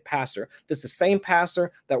 prolific passer. This is the same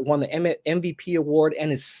passer that won the MVP award in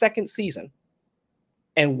his second season.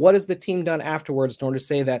 And what has the team done afterwards in order to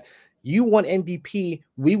say that you won MVP,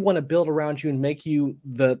 we want to build around you and make you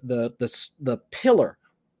the pillar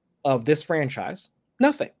of this franchise?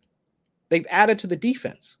 Nothing. They've added to the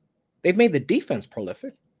defense. They've made the defense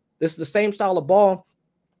prolific. This is the same style of ball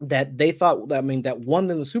that they thought, that won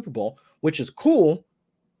them the Super Bowl, which is cool,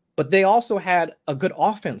 but they also had a good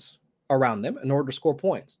offense around them in order to score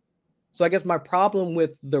points. So I guess my problem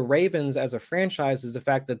with the Ravens as a franchise is the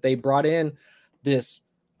fact that they brought in this,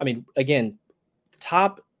 again,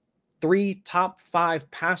 top 3, top 5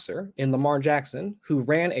 passer in Lamar Jackson, who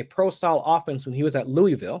ran a pro-style offense when he was at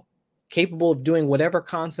Louisville, capable of doing whatever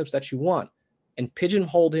concepts that you want, and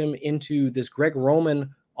pigeonholed him into this Greg Roman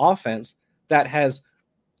offense that has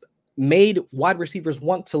made wide receivers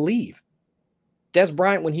want to leave. Dez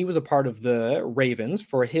Bryant, when he was a part of the Ravens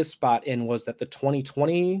for his spot in, was that the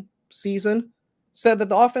 2020 season, said that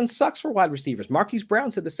the offense sucks for wide receivers. Marquise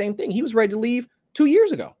Brown said the same thing. He was ready to leave 2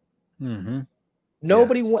 years ago. Mm-hmm.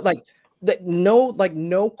 Nobody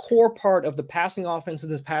no core part of the passing offense in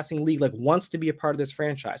this passing league wants to be a part of this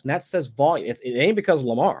franchise. And that says volume. It ain't because of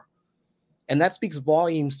Lamar. And that speaks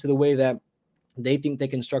volumes to the way that they think they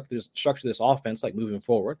can structure this offense moving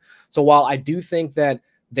forward. So while I do think that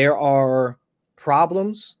there are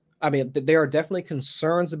problems, there are definitely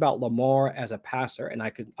concerns about Lamar as a passer, and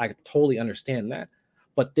I could totally understand that.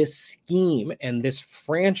 But this scheme and this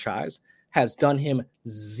franchise has done him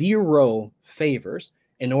zero favors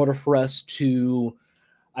in order for us to,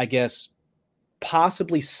 I guess,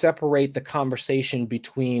 possibly separate the conversation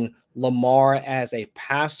between Lamar as a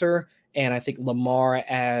passer and I think Lamar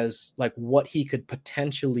as what he could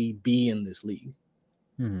potentially be in this league.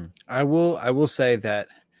 Mm-hmm. I will say that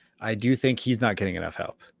I do think he's not getting enough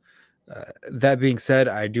help. That being said,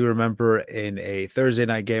 I do remember in a Thursday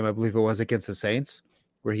night game, I believe it was against the Saints,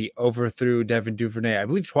 where he overthrew Devin Duvernay, I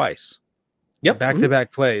believe twice. Yep.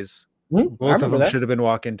 Back-to-back plays. Mm-hmm. Both of them should have been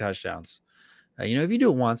walk-in touchdowns. If you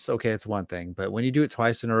do it once, okay, it's one thing. But when you do it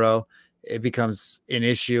twice in a row, it becomes an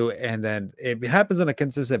issue, and then it happens on a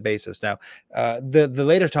consistent basis. Now, the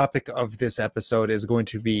later topic of this episode is going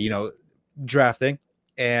to be, drafting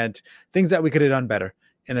and things that we could have done better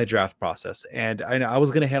in the draft process. And I know I was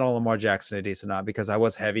going to hit on Lamar Jackson a decent amount because I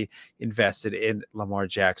was heavy invested in Lamar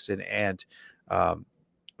Jackson, and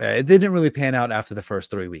it didn't really pan out after the first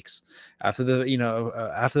 3 weeks. After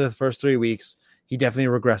the first 3 weeks, he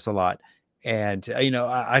definitely regressed a lot. And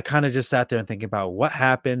I kind of just sat there and thinking about what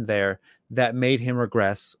happened there that made him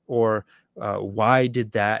regress, or why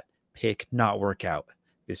did that pick not work out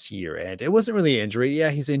this year? And it wasn't really an injury. Yeah,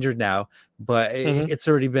 he's injured now, but it's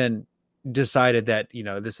already been decided that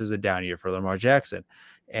this is a down year for Lamar Jackson.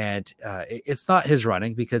 And it's not his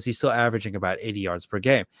running, because he's still averaging about 80 yards per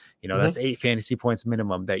game. That's 8 fantasy points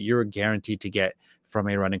minimum that you're guaranteed to get from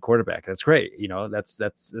a running quarterback. That's great.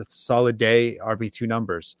 That's solid day RB2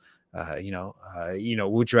 numbers. Would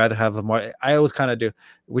you rather have Lamar? I always kind of do.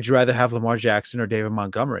 Would you rather have Lamar Jackson or David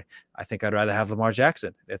Montgomery? I think I'd rather have Lamar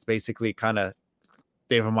Jackson. That's basically kind of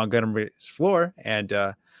David Montgomery's floor, and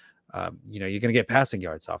you're going to get passing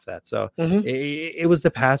yards off that. So it was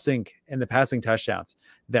the passing and the passing touchdowns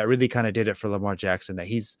that really kind of did it for Lamar Jackson, that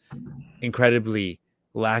he's incredibly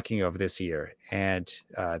lacking of this year, and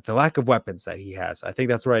the lack of weapons that he has. I think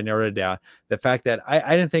that's where I narrowed it down. The fact that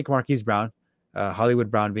I didn't think Marquise Brown,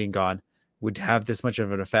 Hollywood Brown being gone, would have this much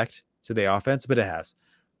of an effect to the offense, but it has.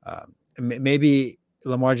 Maybe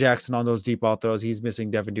Lamar Jackson on those deep ball throws, he's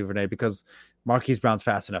missing Devin Duvernay because Marquise Brown's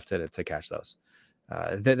fast enough to catch those.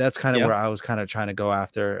 That's kind of where I was kind of trying to go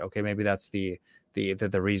after. Okay, maybe that's the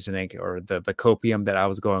reasoning, or the copium that I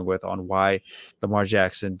was going with on why Lamar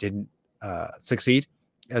Jackson didn't succeed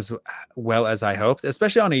as well as I hoped,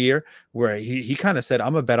 especially on a year where he kind of said,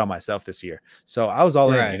 I'm a bet on myself this year. So I was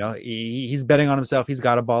all in, he's betting on himself. He's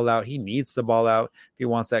got to ball out. He needs to ball out if he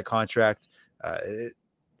wants that contract.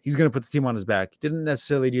 He's going to put the team on his back. Didn't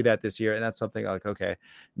necessarily do that this year. And that's something like, okay,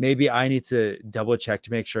 maybe I need to double check to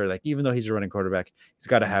make sure, like, even though he's a running quarterback, he's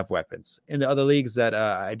got to have weapons. In the other leagues that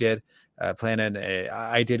I did plan in,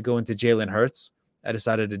 I did go into Jalen Hurts. I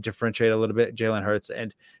decided to differentiate a little bit, Jalen Hurts.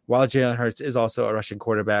 And while Jalen Hurts is also a rushing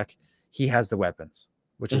quarterback, he has the weapons,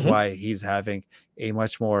 which is why he's having a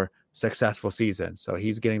much more successful season. So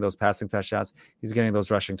he's getting those passing touchdowns. He's getting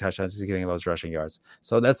those rushing touchdowns. He's getting those rushing yards.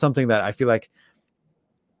 So that's something that I feel like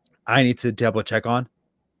I need to double check on.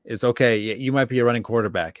 Is okay, you might be a running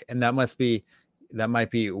quarterback, and that might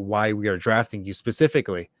be why we are drafting you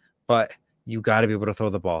specifically, but you got to be able to throw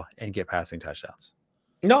the ball and get passing touchdowns.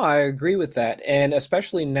 No, I agree with that. And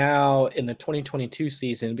especially now in the 2022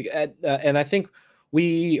 season, and I think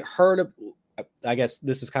we heard, I guess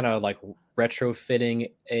this is kind of like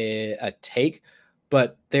retrofitting a take,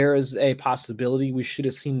 but there is a possibility we should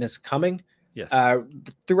have seen this coming. Yes.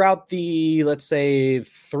 Throughout the, let's say,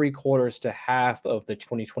 3/4 to half of the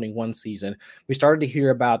 2021 season, we started to hear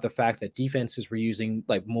about the fact that defenses were using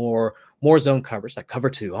like more zone coverage, like cover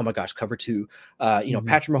 2. Oh my gosh, cover 2.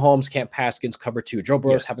 Patrick Mahomes can't pass against cover 2. Joe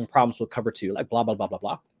Burrow's having problems with cover 2, like blah, blah, blah, blah,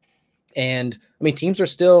 blah. And I mean, teams are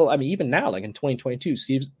still, I mean, even now, like in 2022,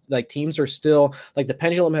 teams are still like the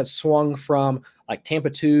pendulum has swung from like Tampa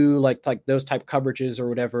 2, like those type coverages or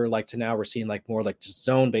whatever, like to now we're seeing like more like just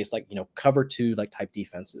zone based, like, cover 2, like type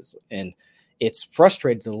defenses. And it's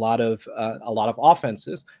frustrated a lot of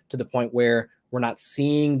offenses to the point where we're not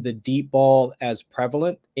seeing the deep ball as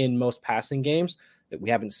prevalent in most passing games. We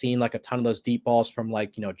haven't seen like a ton of those deep balls from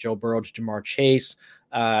like, Joe Burrow to Jamar Chase.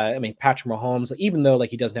 Patrick Mahomes, even though like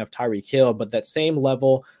he doesn't have Tyreek Hill, but that same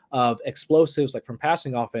level of explosives like from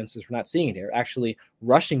passing offenses, we're not seeing it here. Actually,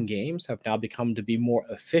 rushing games have now become to be more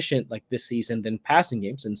efficient like this season than passing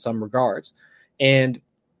games in some regards. And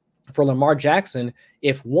for Lamar Jackson,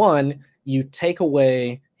 if one, you take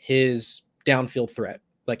away his downfield threat,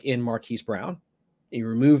 like in Marquise Brown, you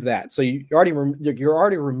remove that. So you're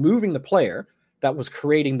already removing the player that was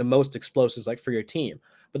creating the most explosives like for your team.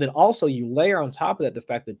 But then also you layer on top of that the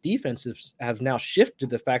fact that defenses have now shifted to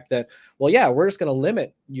the fact that, well, yeah, we're just going to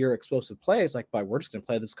limit your explosive plays. Like, we're just going to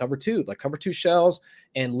play this cover 2, like cover 2 shells,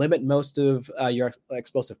 and limit most of your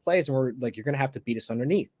explosive plays. And you're going to have to beat us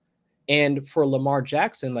underneath. And for Lamar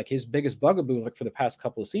Jackson, like his biggest bugaboo, like for the past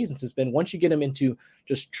couple of seasons, has been once you get him into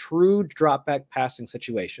just true drop back passing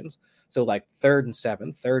situations. So like 3rd and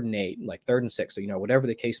 7, 3rd and 8, and like 3rd and 6, so, whatever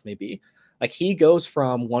the case may be. Like he goes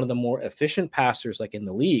from one of the more efficient passers like in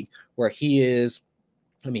the league, where he is,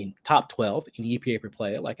 top 12 in EPA per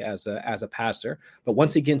play, like as a passer. But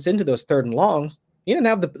once he gets into those 3rd and longs, he didn't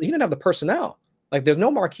have the personnel. Like there's no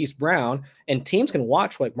Marquise Brown, and teams can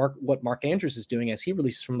watch what Mark Andrews is doing as he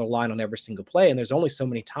releases from the line on every single play. And there's only so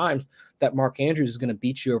many times that Mark Andrews is going to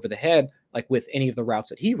beat you over the head like with any of the routes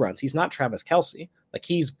that he runs. He's not Travis Kelce. Like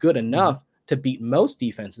he's good enough to beat most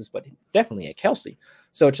defenses, but definitely at Kelce.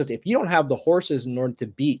 So it's just, if you don't have the horses in order to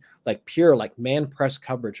beat like pure like man press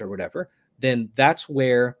coverage or whatever, then that's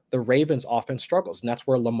where the Ravens offense struggles. And that's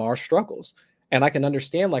where Lamar struggles. And I can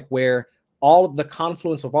understand like where all the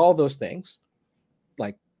confluence of all those things,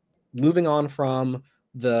 like moving on from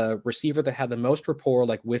the receiver that had the most rapport,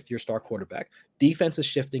 like with your star quarterback, defense is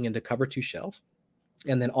shifting into cover two shells.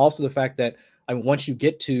 And then also the fact that once you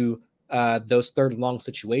get to those third and long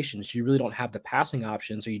situations, you really don't have the passing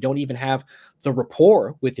options, or you don't even have the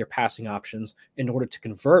rapport with your passing options in order to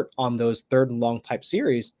convert on those third and long type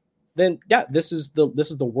series. Then yeah, this is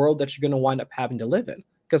the world that you're going to wind up having to live in.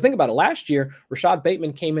 Because think about it, last year, Rashad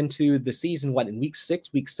Bateman came into the season, in week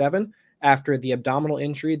 6, week 7, after the abdominal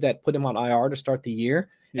injury that put him on IR to start the year.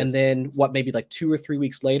 Yes. And then maybe like 2 or 3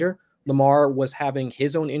 weeks later, Lamar was having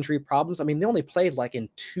his own injury problems. I mean, they only played like in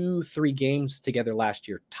 2-3 games together last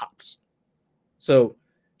year, tops. So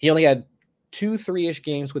he only had 2-3-ish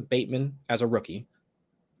games with Bateman as a rookie,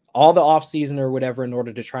 all the offseason or whatever, in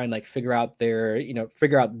order to try and like figure out their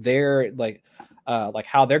like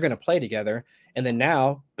how they're going to play together. And then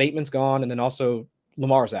now Bateman's gone, and then also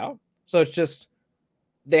Lamar's out. So it's just,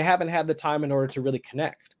 they haven't had the time in order to really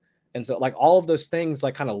connect. And so like all of those things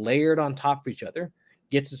like kind of layered on top of each other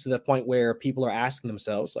gets us to the point where people are asking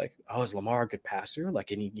themselves like, oh, is Lamar a good passer? Like,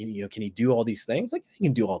 can he do all these things? Like, he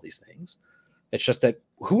can do all these things. It's just that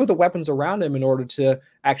who are the weapons around him in order to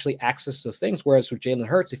actually access those things? Whereas with Jalen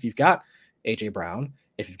Hurts, if you've got AJ Brown,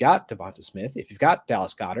 if you've got Devonta Smith, if you've got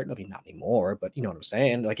Dallas Goedert, I mean, not anymore, but you know what I'm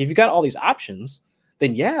saying? Like, if you've got all these options,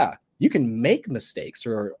 then yeah, you can make mistakes,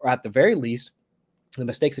 or at the very least, the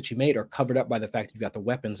mistakes that you made are covered up by the fact that you've got the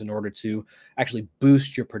weapons in order to actually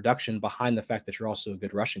boost your production behind the fact that you're also a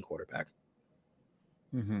good rushing quarterback.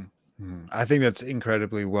 Mm-hmm. I think that's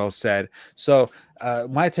incredibly well said. So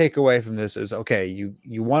my takeaway from this is, okay,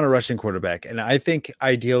 you want a rushing quarterback. And I think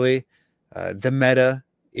ideally the meta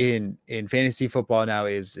in fantasy football now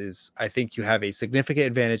is I think you have a significant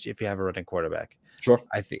advantage if you have a running quarterback. Sure.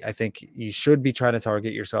 I think you should be trying to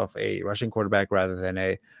target yourself a rushing quarterback rather than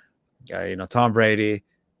a Tom Brady,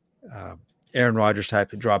 Aaron Rodgers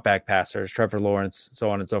type drop back passers, Trevor Lawrence, so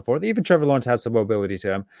on and so forth. Even Trevor Lawrence has some mobility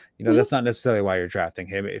to him. That's not necessarily why you're drafting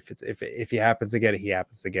him. If he happens to get it, he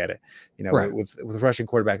happens to get it. Right. with rushing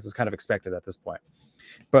quarterbacks, it's kind of expected at this point.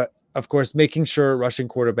 But of course, making sure rushing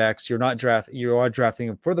quarterbacks, you are drafting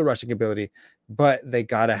them for the rushing ability, but they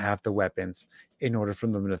gotta have the weapons in order for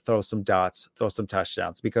them to throw some dots, throw some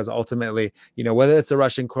touchdowns. Because ultimately, whether it's a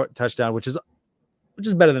rushing touchdown, which is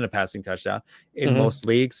better than a passing touchdown in most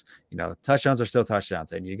leagues, touchdowns are still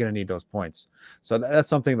touchdowns, and you're going to need those points. So that's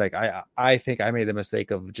something like I think I made the mistake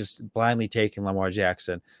of just blindly taking Lamar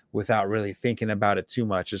Jackson without really thinking about it too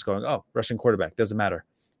much. Just going, oh, rushing quarterback, doesn't matter.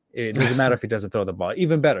 It doesn't matter if he doesn't throw the ball.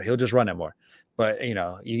 Even better, he'll just run it more. But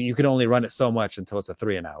you can only run it so much until it's a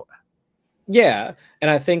 3 and out. Yeah. And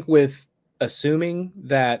I think with assuming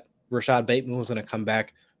that Rashad Bateman was going to come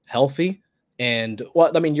back healthy, and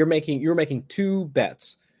you're making 2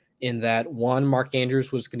 bets in that. One, Mark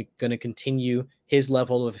Andrews was going to continue his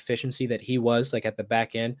level of efficiency that he was like at the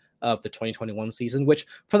back end of the 2021 season, which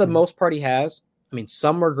for the most part he has. I mean,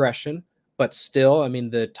 some regression, but still, I mean,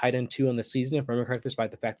 the tight end 2 on the season, if I remember correctly,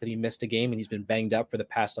 despite the fact that he missed a game and he's been banged up for the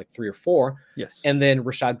past like 3 or 4. Yes. And then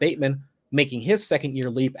Rashad Bateman making his second year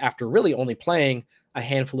leap after really only playing a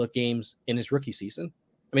handful of games in his rookie season.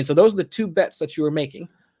 I mean, so those are the 2 bets that you were making.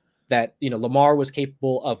 That Lamar was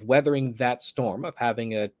capable of weathering that storm of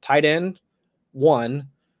having a tight end 1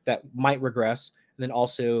 that might regress, and then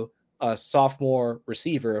also a sophomore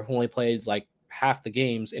receiver who only played like half the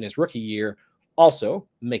games in his rookie year, also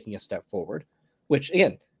making a step forward. Which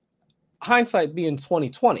again, hindsight being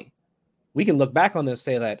 2020, we can look back on this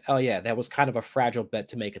and say that, oh yeah, that was kind of a fragile bet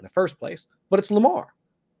to make in the first place. But it's Lamar.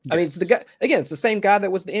 Yes. I mean, it's the guy again. It's the same guy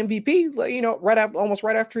that was the MVP, almost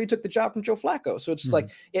right after he took the job from Joe Flacco. So it's just like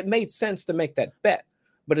it made sense to make that bet.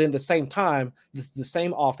 But at the same time, this is the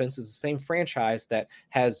same offense, is the same franchise that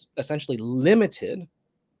has essentially limited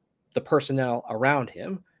the personnel around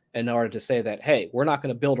him in order to say that, hey, we're not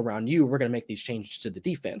going to build around you. We're going to make these changes to the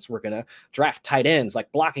defense. We're going to draft tight ends,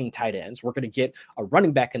 like blocking tight ends. We're going to get a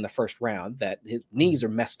running back in the first round that his knees are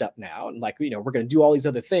messed up now. And we're going to do all these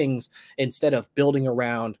other things instead of building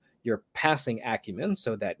around your passing acumen,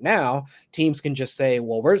 so that now teams can just say,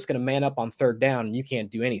 well, we're just going to man up on third down and you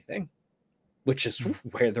can't do anything, which is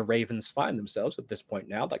where the Ravens find themselves at this point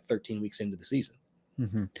now, like 13 weeks into the season.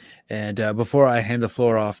 And before I hand the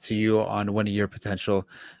floor off to you on one of your potential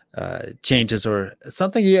changes or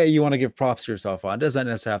something you want to give props to yourself on. It doesn't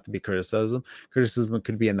necessarily have to be criticism. Criticism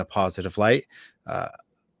could be in the positive light.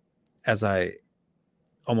 As I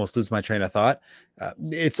almost lose my train of thought,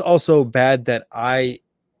 it's also bad that I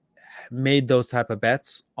made those type of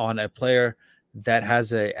bets on a player that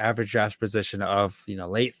has a average draft position of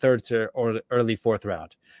late third to or early fourth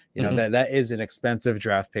round. That is an expensive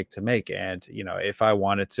draft pick to make. And if I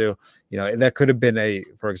wanted to, that could have been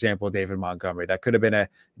for example, David Montgomery. That could have been a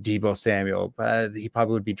Deebo Samuel, but he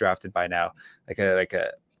probably would be drafted by now, like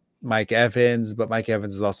a Mike Evans. But Mike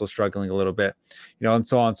Evans is also struggling a little bit, and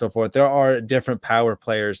so on and so forth. There are different power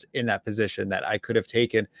players in that position that I could have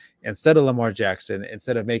taken instead of Lamar Jackson,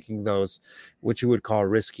 instead of making those what you would call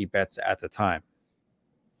risky bets at the time.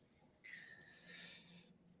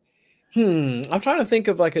 I'm trying to think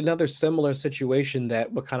of like another similar situation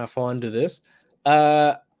that would kind of fall into this.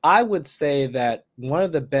 I would say that one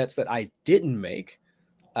of the bets that I didn't make,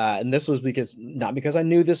 and this was not because I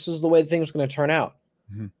knew this was the way things were going to turn out,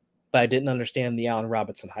 but I didn't understand the Allen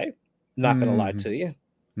Robinson hype. Not going to lie to you.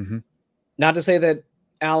 Not to say that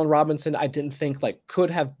Allen Robinson, I didn't think like could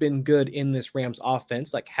have been good in this Rams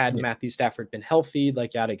offense, like had Matthew Stafford been healthy,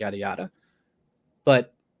 like yada, yada, yada.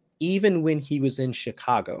 But even when he was in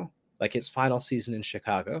Chicago, like his final season in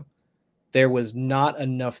Chicago, there was not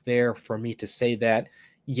enough there for me to say that,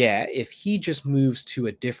 yeah, if he just moves to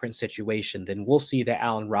a different situation, then we'll see the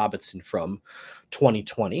Allen Robinson from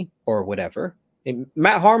 2020 or whatever. And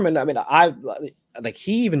Matt Harmon, I mean, like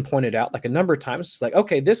he even pointed out like a number of times, it's like,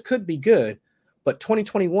 okay, this could be good, but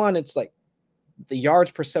 2021, it's like the yards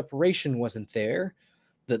per separation wasn't there.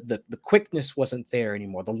 The quickness wasn't there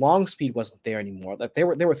anymore. The long speed wasn't there anymore. Like there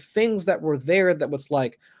were things that were there that was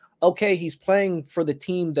like, okay, he's playing for the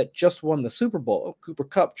team that just won the Super Bowl, Cooper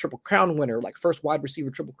Kupp, Triple Crown winner, like first wide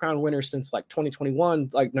receiver Triple Crown winner since like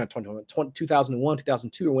 2021, like not 2021, 2001,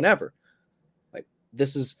 2002 or whenever. Like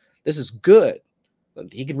this is good.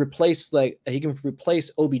 He can replace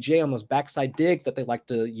OBJ on those backside digs that they like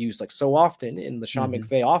to use like so often in the Sean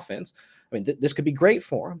McVay offense. I mean, this could be great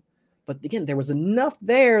for him. But again, there was enough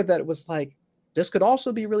there that it was like, this could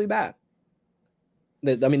also be really bad.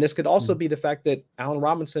 I mean, this could also be the fact that Allen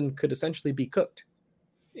Robinson could essentially be cooked.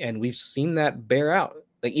 And we've seen that bear out.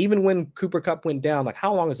 Like even when Cooper Kupp went down, like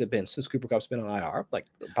how long has it been since Cooper Kupp's been on IR? Like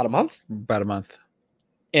about a month? About a month.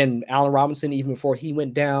 And Allen Robinson, even before he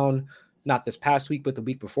went down, not this past week, but the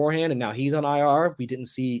week beforehand, and now he's on IR, we didn't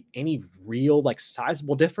see any real like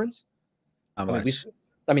sizable difference. I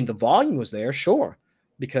mean, the volume was there, sure.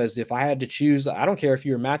 Because if I had to choose, I don't care if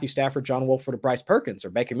you were Matthew Stafford, John Wolford, or Bryce Perkins,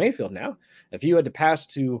 or Baker Mayfield now. If you had to pass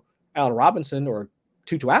to Allen Robinson or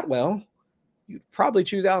Tutu Atwell, you'd probably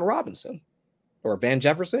choose Allen Robinson. Or Van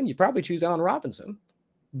Jefferson, you'd probably choose Allen Robinson.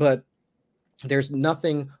 But there's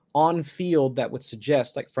nothing on field that would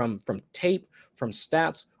suggest, like from tape, from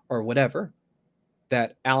stats, or whatever,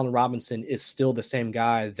 that Allen Robinson is still the same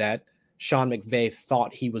guy that Sean McVay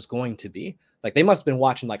thought he was going to be. Like they must have been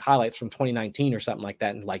watching like highlights from 2019 or something like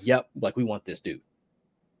that. And like, yep, like we want this dude.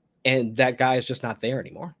 And that guy is just not there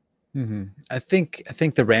anymore. I think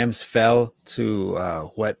the Rams fell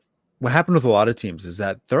to what happened with a lot of teams is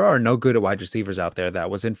that there are no good wide receivers out there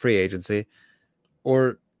that was in free agency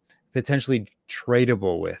or potentially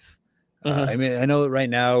tradable with. I mean, I know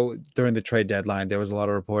right now during the trade deadline, there was a lot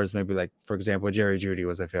of reports, maybe like, for example, Jerry Jeudy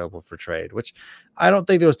was available for trade, which I don't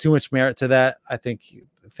think there was too much merit to that. I think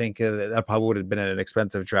that probably would have been an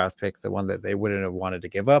expensive draft pick, the one that they wouldn't have wanted to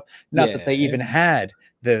give up. Not that they even had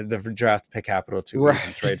the draft pick capital to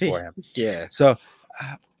even trade for him. So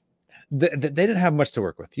they didn't have much to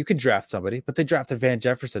work with. You could draft somebody, but they drafted Van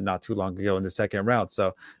Jefferson not too long ago in the second round.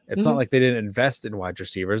 So it's not like they didn't invest in wide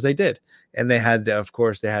receivers. They did. And they had, of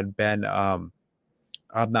course, they had Ben. I'm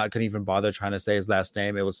not going to even bother trying to say his last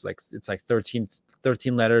name. It's like 13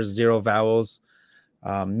 letters, 0 vowels.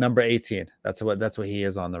 Number 18. That's what he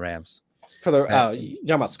is on the Rams. For the you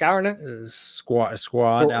talking about Skowronek?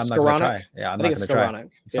 Squaron. I'm not going to try. Yeah, I'm not going to try.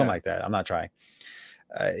 Something like that. I'm not trying.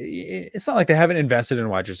 It's not like they haven't invested in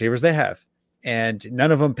wide receivers. They have, and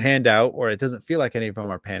none of them panned out, or it doesn't feel like any of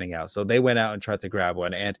them are panning out. So they went out and tried to grab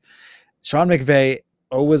one. And Sean McVay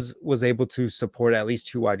always was able to support at least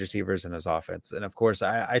 2 wide receivers in his offense. And of course,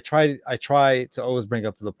 I try to always bring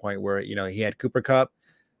up to the point where he had Cooper Kupp,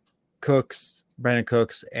 Brandon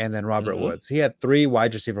Cooks, and then Robert Woods. He had 3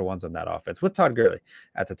 wide receiver ones on that offense with Todd Gurley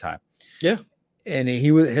at the time. Yeah, and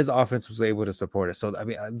his offense was able to support it. So I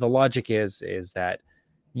mean, the logic is that.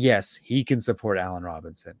 Yes, he can support Allen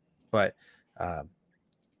Robinson, but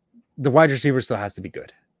the wide receiver still has to be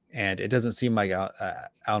good. And it doesn't seem like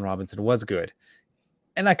Allen Robinson was good.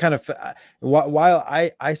 And I kind of, while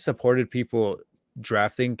I supported people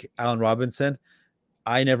drafting Allen Robinson,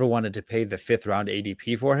 I never wanted to pay the 5th round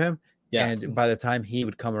ADP for him. Yeah. And by the time he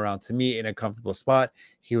would come around to me in a comfortable spot,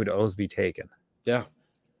 he would always be taken. Yeah.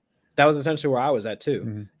 That was essentially where I was at too.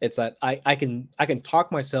 Mm-hmm. It's that I can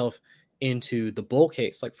talk myself into the bull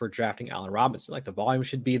case, like for drafting Allen Robinson. Like the volume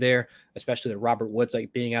should be there, especially the Robert Woods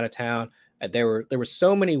like being out of town. And there were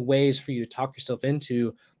so many ways for you to talk yourself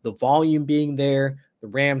into the volume being there, the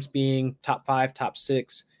Rams being top 5, top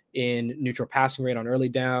 6 in neutral passing rate on early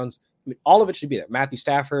downs. I mean, all of it should be there. Matthew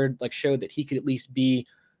Stafford like showed that he could at least be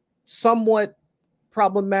somewhat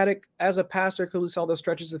problematic as a passer, because we saw those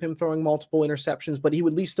stretches of him throwing multiple interceptions, but he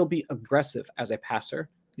would at least still be aggressive as a passer.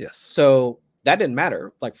 Yes. So that didn't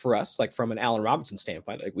matter. Like for us, like from an Allen Robinson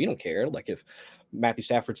standpoint, like we don't care. Like if Matthew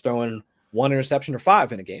Stafford's throwing 1 interception or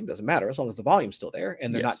 5 in a game, doesn't matter as long as the volume's still there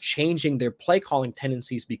and they're not changing their play calling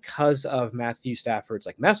tendencies because of Matthew Stafford's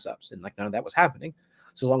like mess ups, and like none of that was happening.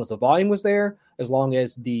 So as long as the volume was there, as long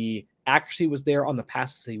as the accuracy was there on the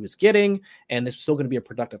passes that he was getting, and this was still going to be a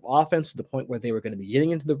productive offense to the point where they were going to be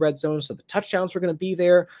getting into the red zone, so the touchdowns were going to be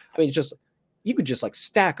there. I mean, just you could just like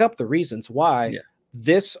stack up the reasons why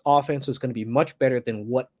this offense was going to be much better than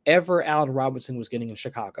whatever Allen Robinson was getting in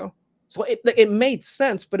Chicago. So it made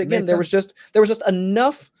sense, but again, there was just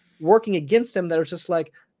enough working against him that it was just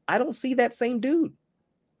like, I don't see that same dude.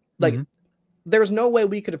 Like there's no way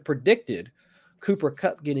we could have predicted Cooper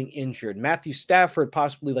Kupp getting injured, Matthew Stafford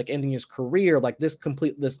possibly like ending his career, like this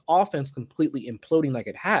offense completely imploding like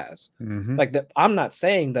it has. Like that, I'm not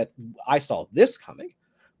saying that I saw this coming,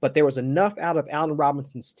 but there was enough out of Allen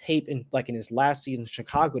Robinson's tape in his last season in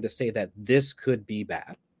Chicago to say that this could be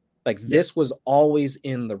bad. Like this was always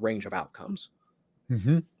in the range of outcomes.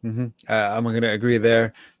 I'm going to agree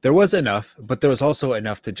there. There was enough, but there was also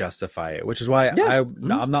enough to justify it, which is why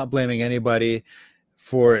I'm not blaming anybody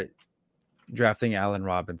for drafting Allen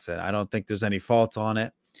Robinson. I don't think there's any fault on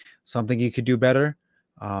it. Something you could do better.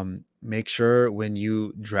 Make sure when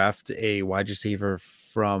you draft a wide receiver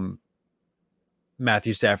from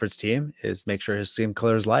Matthew Stafford's team is make sure his skin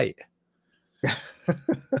color is light.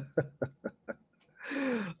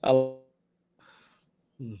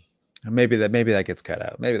 Maybe that gets cut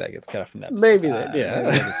out. Maybe that gets cut out from that. Maybe that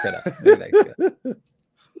gets cut out. Maybe that gets cut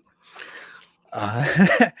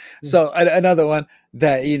out. So another one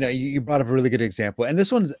that you brought up a really good example, and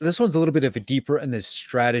this one's a little bit of a deeper in the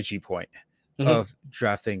strategy point of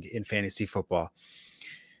drafting in fantasy football.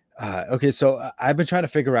 Okay, so I've been trying to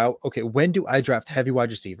figure out, okay, when do I draft heavy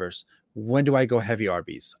wide receivers? When do I go heavy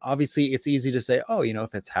RBs? Obviously, it's easy to say,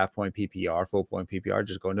 if it's half point PPR, full point PPR,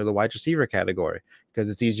 just go into the wide receiver category because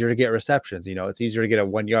it's easier to get receptions. It's easier to get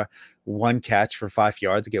a 1 catch for 5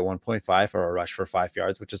 yards, get 1.5, or a rush for 5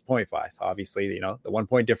 yards, which is 0.5. Obviously, the 1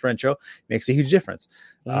 point differential makes a huge difference.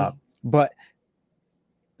 But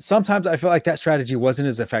sometimes I feel like that strategy wasn't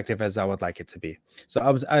as effective as I would like it to be. So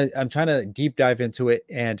I'm trying to deep dive into it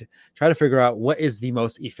and try to figure out what is the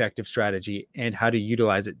most effective strategy and how to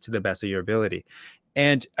utilize it to the best of your ability.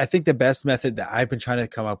 And I think the best method that I've been trying to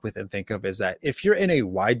come up with and think of is that if you're in a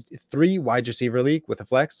 3 wide receiver league with a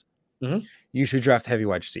flex, you should draft heavy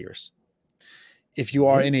wide receivers. If you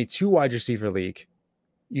are in a 2 wide receiver league,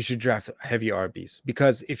 you should draft heavy RBs,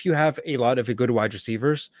 because if you have a lot of good wide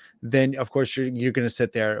receivers, then of course you're going to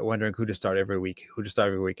sit there wondering who to start every week.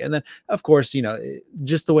 And then of course,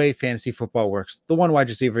 just the way fantasy football works, the 1 wide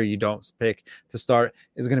receiver you don't pick to start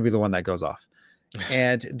is going to be the one that goes off.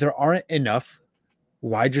 And there aren't enough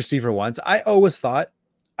wide receiver ones. I always thought,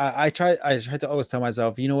 I tried to always tell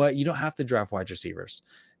myself, you know what, you don't have to draft wide receivers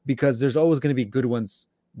because there's always going to be good ones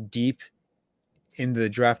deep in the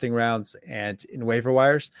drafting rounds and in waiver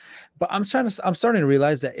wires. But I'm starting to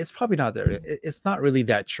realize that it's probably not there. It's not really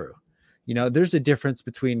that true. There's a difference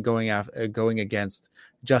between going against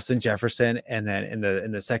Justin Jefferson and then in the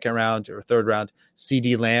 2nd round or 3rd round,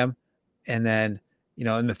 CD Lamb, and then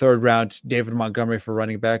in the 3rd round, David Montgomery for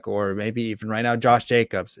running back, or maybe even right now, Josh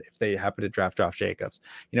Jacobs, if they happen to draft Josh Jacobs.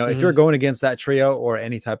 If you're going against that trio or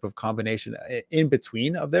any type of combination in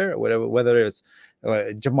between of there, whether it's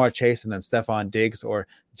Jamar Chase and then Stephon Diggs, or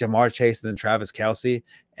Jamar Chase and then Travis Kelce,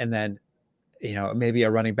 and then maybe a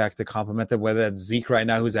running back to complement them, whether that's Zeke right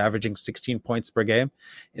now, who's averaging 16 points per game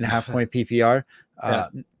in half point PPR.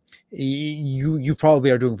 You probably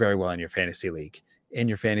are doing very well in your fantasy league, in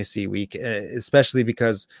your fantasy week, especially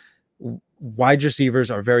because wide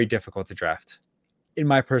receivers are very difficult to draft, in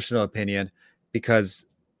my personal opinion, because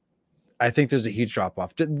I think there's a huge drop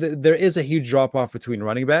off. There is a huge drop off between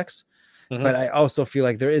running backs, but I also feel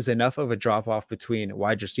like there is enough of a drop off between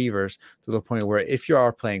wide receivers to the point where if you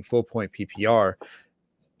are playing full point PPR,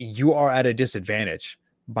 you are at a disadvantage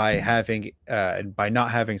by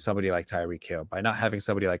not having somebody like Tyreek Hill, by not having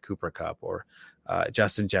somebody like Cooper Kupp or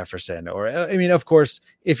Justin Jefferson, or I mean, of course,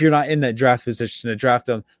 if you're not in that draft position to draft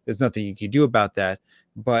them, there's nothing you can do about that.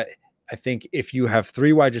 But I think if you have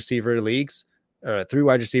three wide receiver leagues, or three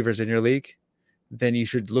wide receivers in your league, then you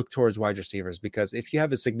should look towards wide receivers, because if you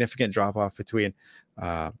have a significant drop off between,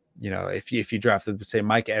 if you drafted, say,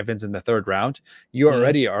 Mike Evans in the third round, you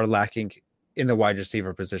already are lacking in the wide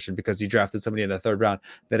receiver position because you drafted somebody in the third round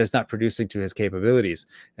that is not producing to his capabilities.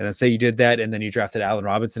 And then say you did that, and then you drafted Allen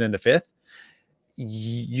Robinson in the fifth,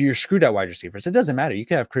 you're screwed at wide receivers. It doesn't matter. You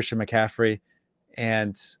can have Christian McCaffrey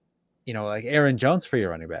and, like Aaron Jones for your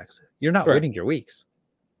running backs. You're not winning your weeks.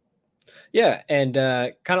 Yeah, and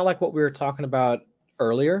kind of like what we were talking about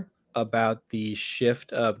earlier about the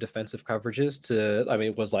shift of defensive coverages to, I mean,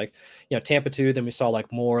 it was like, Tampa 2, then we saw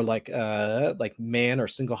like more like man or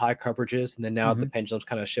single high coverages, and then now the pendulum's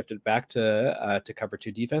kind of shifted back to cover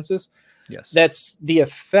 2 defenses. Yes. That's the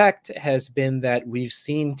effect has been that we've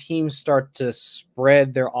seen teams start to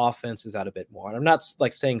spread their offenses out a bit more. And I'm not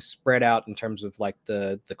like saying spread out in terms of like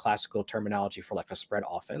the classical terminology for like a spread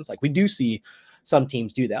offense. Like we do see some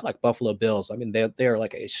teams do that, like Buffalo Bills. I mean, they're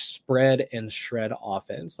like a spread and shred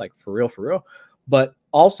offense, like for real. But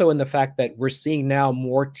also in the fact that we're seeing now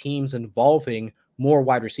more teams involving more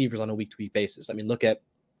wide receivers on a week-to-week basis. I mean,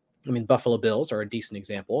 Buffalo Bills are a decent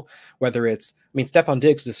example. Whether it's, Stephon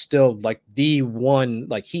Diggs is still like the one,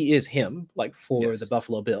 like he is him, like for the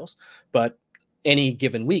Buffalo Bills. But any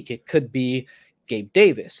given week, it could be Gabe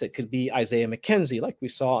Davis. It could be Isaiah McKenzie, like we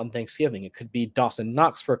saw on Thanksgiving. It could be Dawson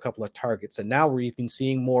Knox for a couple of targets. And now we're even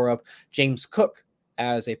seeing more of James Cook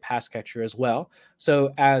as a pass catcher as well.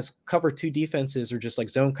 So as cover 2 defenses, or just like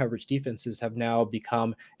zone coverage defenses, have now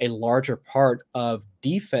become a larger part of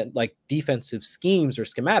defensive schemes or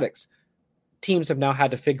schematics, teams have now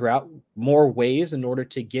had to figure out more ways in order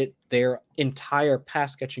to get their entire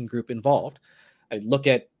pass catching group involved. I look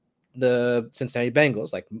at the Cincinnati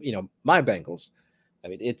Bengals, like, my Bengals. I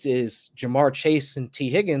mean, it is Jamar Chase and T.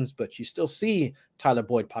 Higgins, but you still see Tyler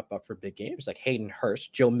Boyd pop up for big games, like Hayden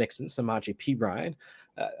Hurst, Joe Mixon, Samaje Perine.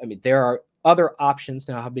 There are other options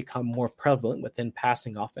now have become more prevalent within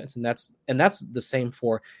passing offense, and that's the same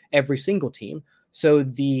for every single team. So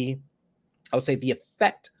I would say the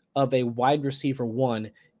effect of a wide receiver 1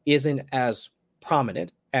 isn't as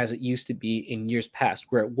prominent as it used to be in years past,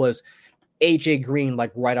 where it was AJ Green,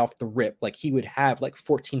 like right off the rip, like he would have like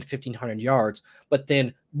 1,500 yards, but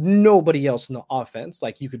then nobody else in the offense,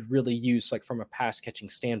 like you could really use like from a pass catching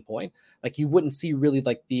standpoint. Like you wouldn't see really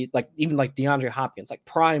like even like DeAndre Hopkins, like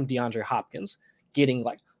prime DeAndre Hopkins getting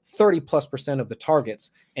like 30+% of the targets.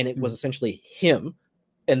 And it was essentially him.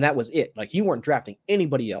 And that was it. Like you weren't drafting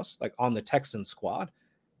anybody else like on the Texans squad.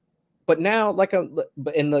 But now,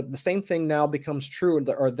 the same thing now becomes true,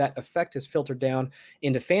 or that effect is filtered down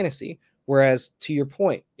into fantasy. Whereas to your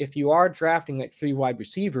point, if you are drafting like 3 wide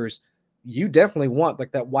receivers, you definitely want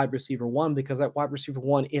like that wide receiver 1, because that wide receiver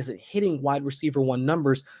 1 isn't hitting wide receiver 1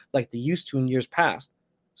 numbers like they used to in years past.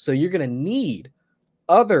 So you're going to need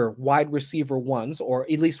other wide receiver 1s, or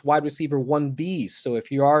at least wide receiver 1Bs. So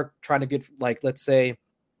if you are trying to get, like, let's say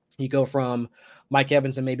you go from Mike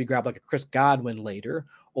Evans and maybe grab like a Chris Godwin later,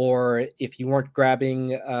 or if you weren't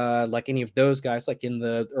grabbing like any of those guys, like in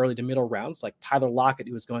the early to middle rounds, like Tyler Lockett,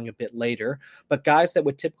 who was going a bit later, but guys that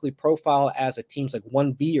would typically profile as a team's like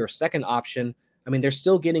 1B or second option, I mean, they're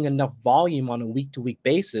still getting enough volume on a week-to-week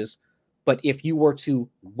basis. But if you were to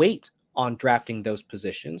wait on drafting those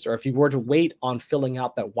positions, or if you were to wait on filling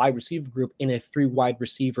out that wide receiver group in a 3 wide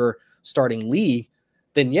receiver starting league,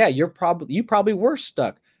 then yeah, you probably were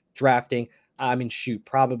stuck drafting.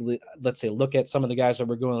 Probably, let's say, look at some of the guys that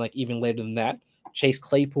were going like even later than that. Chase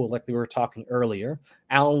Claypool, like we were talking earlier.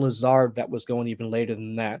 Allen Lazard, that was going even later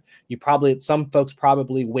than that. Some folks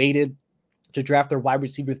probably waited to draft their wide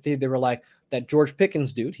receiver 3. They were like, that George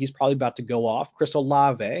Pickens dude, he's probably about to go off. Chris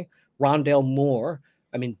Olave, Rondale Moore.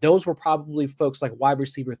 I mean, those were probably folks like wide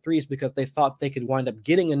receiver 3s because they thought they could wind up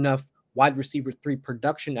getting enough wide receiver 3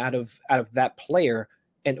 production out of that player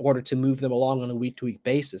in order to move them along on a week-to-week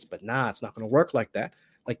basis. But it's not going to work like that.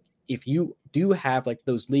 Like if you do have like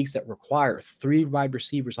those leagues that require 3 wide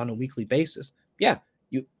receivers on a weekly basis, yeah,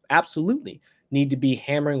 you absolutely need to be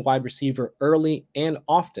hammering wide receiver early and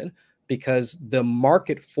often, because the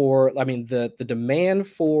market for, the demand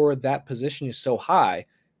for that position is so high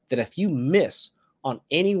that if you miss on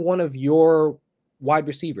any one of your wide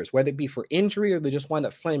receivers, whether it be for injury or they just wind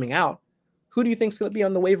up flaming out, who do you think is going to be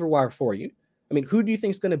on the waiver wire for you? Who do you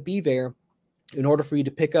think is going to be there in order for you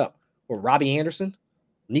to pick up? Or Robbie Anderson,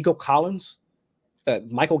 Nico Collins,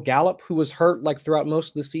 Michael Gallup, who was hurt like throughout most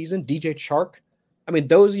of the season, DJ Chark. I mean,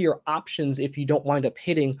 those are your options if you don't wind up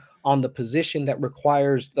hitting on the position that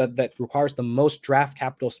requires the most draft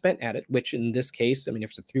capital spent at it, which in this case, I mean,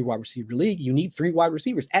 if it's a 3 wide receiver league, you need 3 wide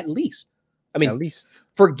receivers at least. I mean, At least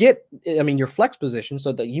forget, I mean, your flex position,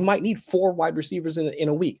 so that you might need 4 wide receivers in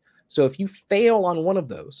a week. So if you fail on one of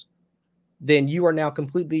those, then you are now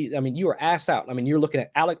completely, I mean, you are ass out. I mean, you're looking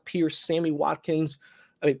at Alec Pierce, Sammy Watkins,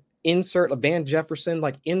 I mean, insert a Van Jefferson,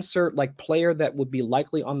 like insert like player that would be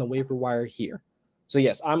likely on the waiver wire here. So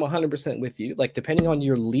yes, I'm 100% with you. Like depending on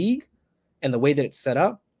your league and the way that it's set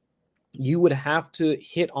up, you would have to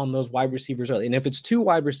hit on those wide receivers early. And if it's 2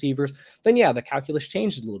 wide receivers, then yeah, the calculus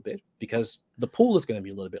changes a little bit because the pool is going to be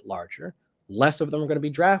a little bit larger. Less of them are going to be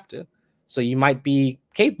drafted. So you might be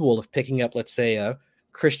capable of picking up, let's say, a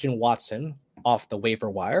Christian Watson off the waiver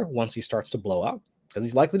wire once he starts to blow up, because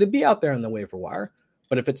he's likely to be out there on the waiver wire.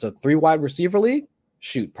 But if it's a 3 wide receiver league,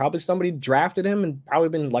 shoot, probably somebody drafted him and probably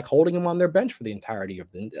been like holding him on their bench for the entirety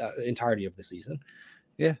of the season.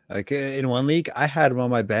 Yeah, like in one league, I had him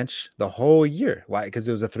on my bench the whole year. Why? Because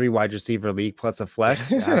it was a 3 wide receiver league plus a flex,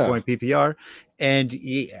 half point PPR, and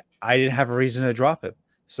I didn't have a reason to drop him.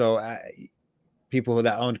 So people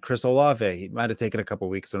that owned Chris Olave, he might have taken a couple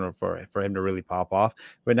weeks in order for him to really pop off.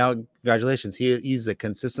 But now, congratulations, he's a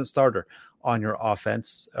consistent starter on your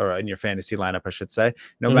offense or in your fantasy lineup, I should say,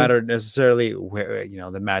 no matter necessarily where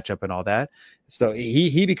the matchup and all that. So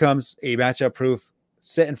he becomes a matchup proof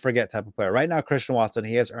set and forget type of player. Right now, Christian Watson,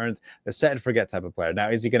 he has earned the set and forget type of player. Now,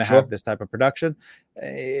 is he going to have this type of production?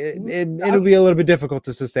 It'll be a little bit difficult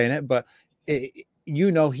to sustain it, but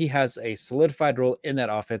he has a solidified role in that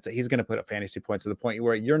offense that he's going to put up fantasy points to the point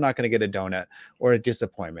where you're not going to get a donut or a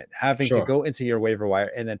disappointment. Having to go into your waiver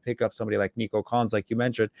wire and then pick up somebody like Nico Collins, like you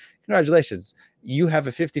mentioned, congratulations. You have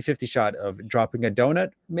a 50-50 shot of dropping a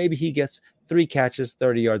donut. Maybe he gets 3 catches,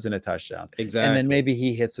 30 yards, and a touchdown. Exactly. And then maybe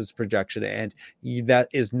he hits his projection, and that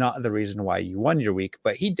is not the reason why you won your week,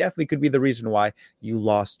 but he definitely could be the reason why you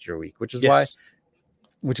lost your week, which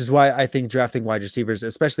is why I think drafting wide receivers,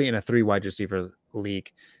 especially in a 3 wide receiver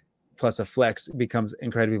league plus a flex, becomes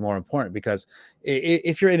incredibly more important, because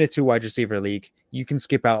if you're in a 2 wide receiver league, you can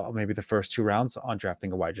skip out maybe the first 2 rounds on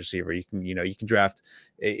drafting a wide receiver. You can draft,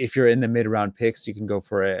 if you're in the mid round picks, you can go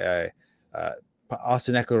for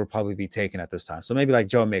Austin Eckler will probably be taken at this time. So maybe like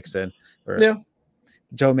Joe Mixon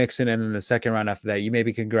Joe Mixon, and then the second round after that, you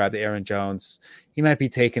maybe can grab Aaron Jones. He might be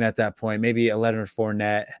taken at that point. Maybe a Leonard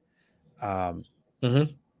Fournette.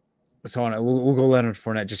 So on, we'll go Leonard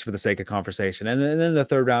Fournette just for the sake of conversation. And then the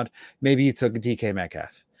third round, maybe you took DK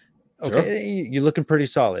Metcalf. Okay, you're looking pretty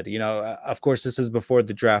solid. Of course, this is before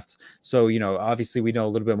the draft. So, obviously we know a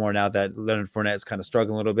little bit more now that Leonard Fournette is kind of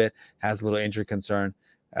struggling a little bit, has a little injury concern.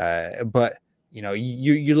 But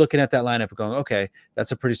you're looking at that lineup and going, okay,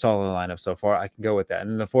 that's a pretty solid lineup so far. I can go with that.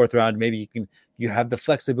 And in the 4th round, maybe you have the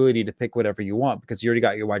flexibility to pick whatever you want, because you already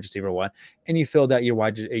got your wide receiver 1 and you filled out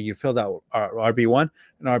RB1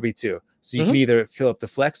 and RB2. So you can either fill up the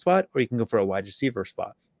flex spot or you can go for a wide receiver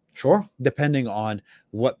spot. Sure. Depending on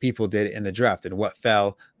what people did in the draft and what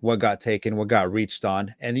fell, what got taken, what got reached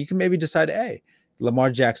on. And you can maybe decide, hey,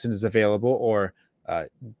 Lamar Jackson is available, or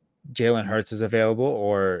Jalen Hurts is available,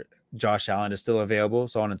 or Josh Allen is still available,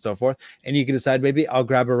 so on and so forth. And you can decide, maybe I'll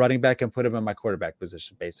grab a running back and put him in my quarterback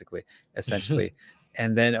position, essentially.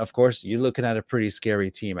 And then, of course, you're looking at a pretty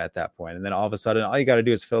scary team at that point. And then all of a sudden, all you got to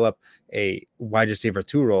do is fill up a wide receiver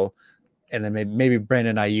 2 role. And then maybe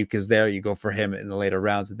Brandon Ayuk is there. You go for him in the later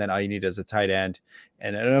rounds. And then all you need is a tight end.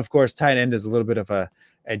 And of course, tight end is a little bit of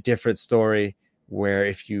a different story, where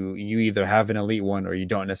if you either have an elite one or you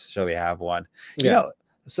don't necessarily have one.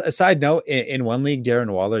 A side note, in one league,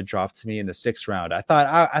 Darren Waller dropped to me in the 6th round. I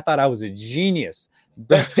thought I was a genius,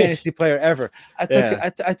 best fantasy player ever. I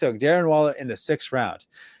took Darren Waller in the 6th round.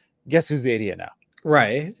 Guess who's the idiot now?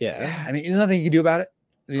 Right. Yeah. I mean, there's nothing you can do about it.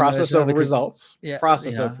 Process over results. Yeah.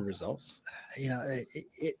 Process over results.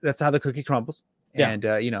 That's how the cookie crumbles. Yeah.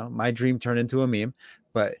 And my dream turned into a meme,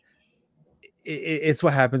 but it's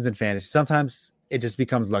what happens in fantasy. Sometimes it just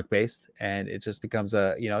becomes luck based, and it just becomes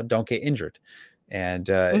don't get injured. And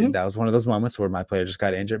that was one of those moments where my player just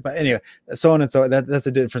got injured. But anyway, so on and so that's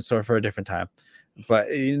a different story for a different time. But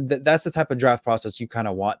that's the type of draft process you kind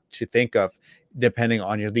of want to think of, depending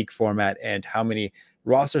on your league format and how many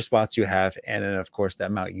roster spots you have, and then of course the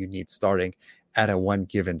amount you need starting at a one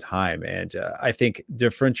given time. And I think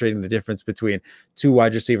differentiating the difference between 2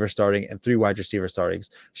 wide receiver starting and 3 wide receiver startings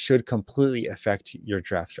should completely affect your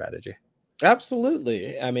draft strategy.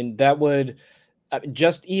 Absolutely. I mean, that would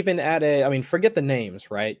Just even at I mean, forget the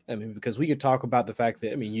names, right? I mean, because we could talk about the fact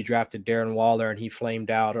that, I mean, you drafted Darren Waller and he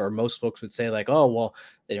flamed out, or most folks would say like, oh, well,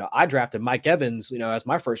 I drafted Mike Evans, as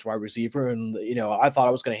my first wide receiver. And, I thought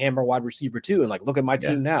I was going to hammer wide receiver too. And like, look at my Yeah.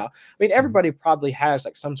 team now. I mean, everybody probably has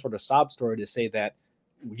like some sort of sob story to say that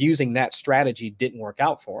using that strategy didn't work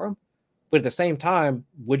out for him. But at the same time,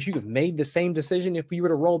 would you have made the same decision if you were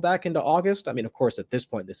to roll back into August? I mean, of course, at this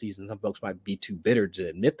point in the season, some folks might be too bitter to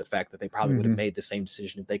admit the fact that they probably would have made the same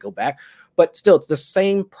decision if they go back. But still, it's the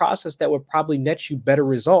same process that would probably net you better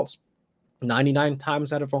results 99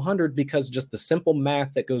 times out of 100, because just the simple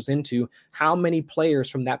math that goes into how many players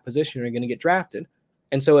from that position are going to get drafted.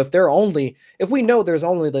 And so if we know there's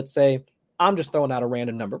only, let's say, I'm just throwing out a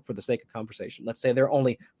random number for the sake of conversation. Let's say there are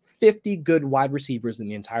only 50 good wide receivers in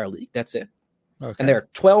the entire league. That's it. Okay. And there are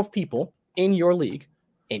 12 people in your league,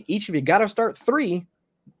 and each of you got to start 3.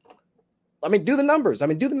 I mean, do the numbers. I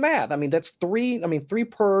mean, do the math. I mean, that's 3. I mean, 3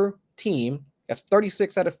 per team. That's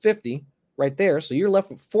 36 out of 50 right there. So you're left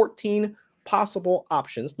with 14 possible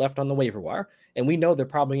options left on the waiver wire. And we know there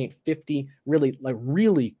probably ain't 50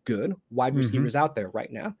 really good wide receivers out there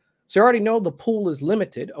right now. So you already know the pool is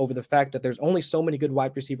limited over the fact that there's only so many good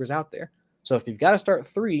wide receivers out there. So if you've got to start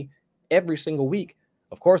 3 every single week,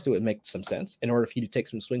 of course, it would make some sense in order for you to take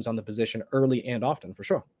some swings on the position early and often, for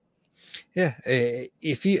sure. Yeah.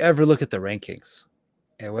 If you ever look at the rankings,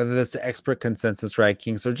 and whether that's the expert consensus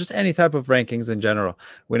rankings or just any type of rankings in general,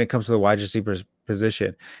 when it comes to the wide receivers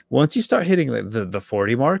position, once you start hitting the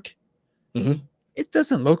 40 mark, it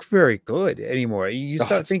doesn't look very good anymore. You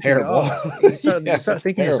start thinking, you start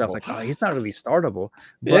thinking to yourself like, oh, he's not really startable.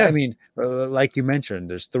 But I mean, like you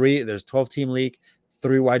mentioned, there's 12 team league,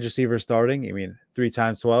 3 wide receivers starting. I mean, 3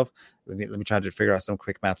 times 12. Let me try to figure out some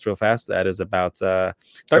quick maths real fast. That is about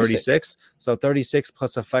 36. So 36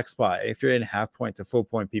 plus a flex spot. If you're in half point to full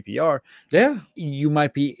point PPR, you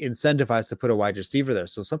might be incentivized to put a wide receiver there.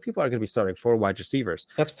 So some people are going to be starting 4 wide receivers.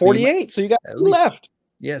 That's 48. So you got at least left.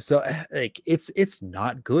 Yeah, so like it's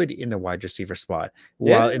not good in the wide receiver spot.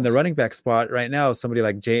 While in the running back spot right now, somebody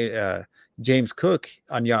like James Cook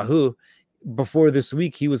on Yahoo, before this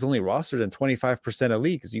week, he was only rostered in 25% of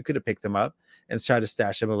leagues. You could have picked him up and tried to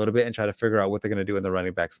stash him a little bit and try to figure out what they're going to do in the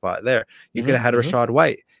running back spot there. You could have had Rachaad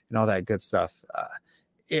White and all that good stuff.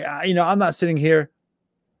 I'm not sitting here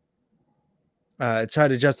try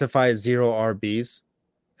to justify 0 RBs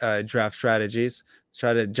draft strategies,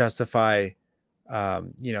 try to justify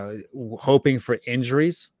hoping for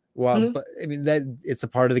injuries. Well, but I mean, that it's a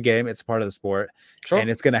part of the game. It's a part of the sport, and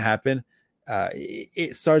it's going to happen.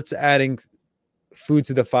 It starts adding food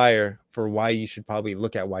to the fire for why you should probably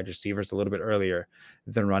look at wide receivers a little bit earlier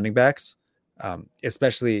than running backs,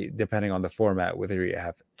 especially depending on the format, whether you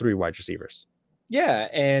have 3 wide receivers. Yeah.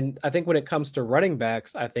 And I think when it comes to running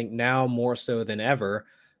backs, I think now more so than ever,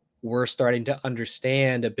 we're starting to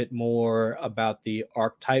understand a bit more about the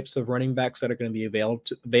archetypes of running backs that are going to be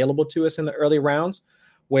available to us in the early rounds,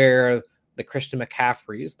 where the Christian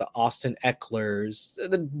McCaffreys, the Austin Ecklers,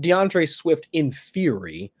 the DeAndre Swift, in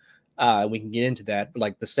theory, we can get into that, but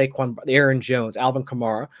like the Saquon, the Aaron Jones, Alvin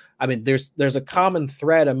Kamara. I mean, there's a common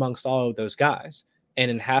thread amongst all of those guys.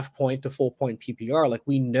 And in half point to full point PPR, like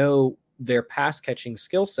we know their pass catching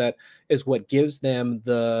skill set is what gives them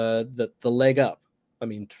the leg up. I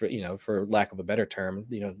mean, for lack of a better term,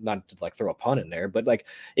 not to like throw a pun in there, but like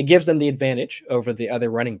it gives them the advantage over the other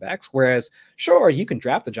running backs. Whereas, sure, you can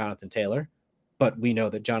draft the Jonathan Taylor, but we know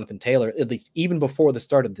that Jonathan Taylor, at least even before the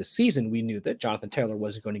start of the season, we knew that Jonathan Taylor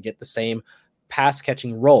wasn't going to get the same pass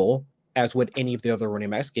catching role as would any of the other running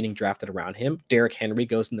backs getting drafted around him. Derrick Henry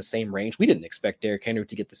goes in the same range. We didn't expect Derrick Henry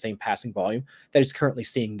to get the same passing volume that he's currently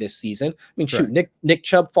seeing this season. I mean, shoot, Nick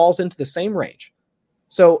Chubb falls into the same range.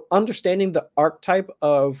 So understanding the archetype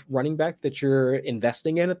of running back that you're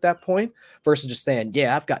investing in at that point versus just saying,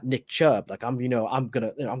 yeah, I've got Nick Chubb. Like I'm going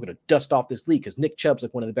to dust off this league because Nick Chubb's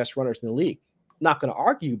like one of the best runners in the league. I'm not going to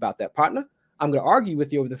argue about that, partner. I'm going to argue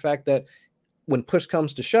with you over the fact that when push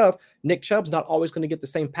comes to shove, Nick Chubb's not always going to get the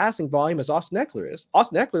same passing volume as Austin Eckler is.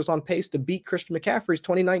 Austin Eckler is on pace to beat Christian McCaffrey's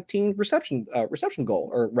 2019 reception goal,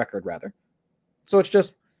 or record rather. So it's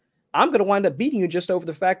just, I'm going to wind up beating you just over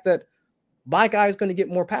the fact that my guy is going to get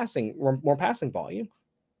more passing volume.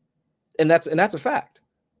 And that's a fact.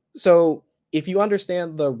 So if you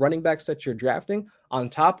understand the running backs that you're drafting on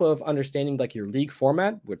top of understanding like your league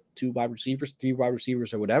format with 2 wide receivers, 3 wide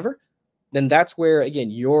receivers or whatever, then that's where, again,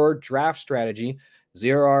 your draft strategy,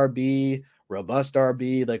 0 RB, robust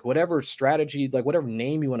RB, like whatever strategy, like whatever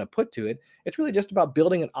name you want to put to it, it's really just about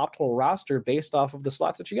building an optimal roster based off of the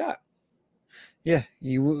slots that you got. Yeah,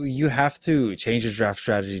 you have to change your draft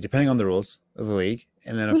strategy depending on the rules of the league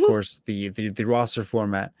and then of course the roster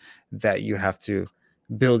format that you have to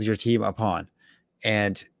build your team upon.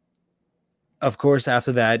 And of course,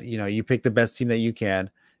 after that, you pick the best team that you can,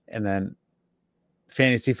 and then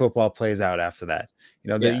fantasy football plays out after that.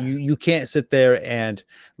 You can't sit there and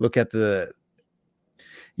look at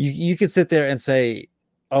you can sit there and say,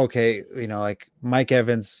 okay, like Mike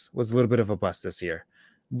Evans was a little bit of a bust this year,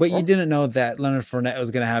 but you didn't know that Leonard Fournette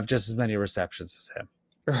was going to have just as many receptions as him.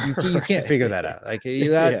 You can't figure that out. Like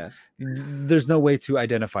there's no way to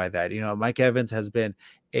identify that. Mike Evans has been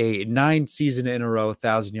a 9 season in a row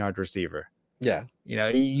 1,000-yard receiver. Yeah.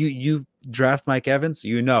 You draft Mike Evans,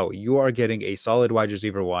 you are getting a solid wide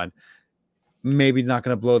receiver 1. Maybe not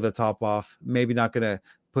going to blow the top off, maybe not going to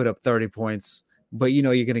put up 30 points, but you're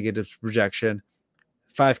going to get his projection,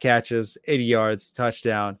 5 catches, 80 yards,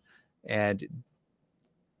 touchdown, and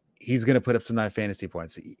he's going to put up some nice fantasy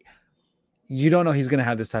points. You don't know he's going to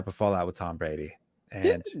have this type of fallout with Tom Brady.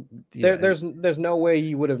 And there's no way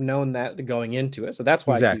you would have known that going into it. So that's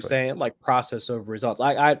why I keep saying like process over results.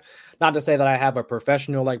 I not to say that I have a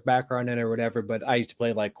professional like background in it or whatever, but I used to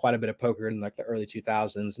play like quite a bit of poker in like the early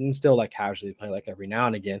 2000s and still like casually play like every now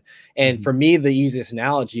and again. And for me, the easiest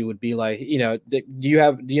analogy would be like, do you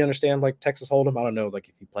understand like Texas Hold'em? I don't know, like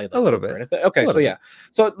if you play like, a little bit. Okay, so yeah.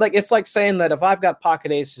 So like it's like saying that if I've got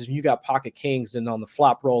pocket aces and you got pocket kings, and on the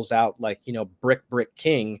flop rolls out like, brick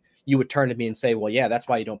king, you would turn to me and say, well, yeah, that's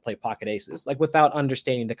why you don't play pocket aces, like without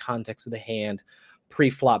understanding the context of the hand,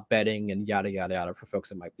 pre-flop betting and yada, yada, yada for folks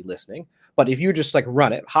that might be listening. But if you just like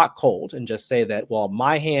run it hot cold and just say that, well,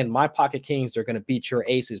 my pocket kings are going to beat your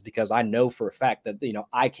aces because I know for a fact that,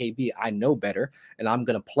 IKB, I know better, and I'm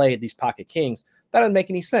going to play these pocket kings, that doesn't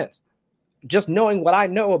make any sense. Just knowing what I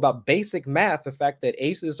know about basic math, the fact that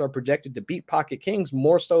aces are projected to beat pocket kings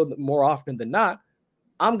more often than not,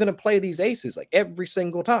 I'm going to play these aces like every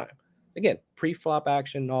single time. Again, pre-flop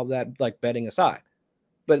action, all that like betting aside.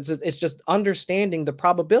 But it's just understanding the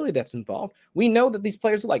probability that's involved. We know that these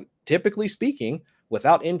players are like, typically speaking,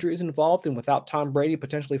 without injuries involved and without Tom Brady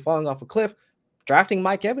potentially falling off a cliff, drafting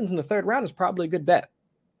Mike Evans in the 3rd round is probably a good bet.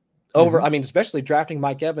 Especially drafting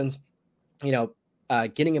Mike Evans,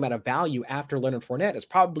 getting him at a value after Leonard Fournette is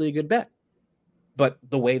probably a good bet. But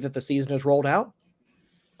the way that the season has rolled out,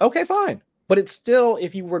 okay, fine. But it's still,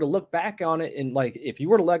 if you were to look back on it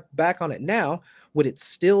now, would it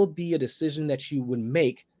still be a decision that you would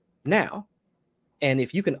make now? And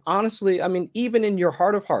if you can honestly, even in your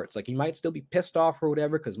heart of hearts, like you might still be pissed off or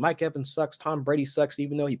whatever because Mike Evans sucks, Tom Brady sucks,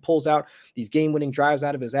 even though he pulls out these game-winning drives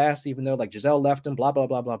out of his ass, even though like Giselle left him, blah, blah,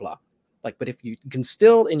 blah, blah, blah. Like, but if you can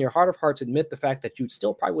still, in your heart of hearts, admit the fact that you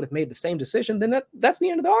still probably would have made the same decision, then that's the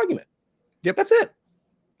end of the argument. Yep. That's it.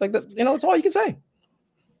 Like, that's all you can say.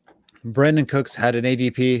 Brandon Cooks had an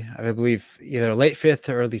ADP, I believe, either late 5th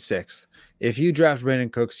or early 6th. If you draft Brandon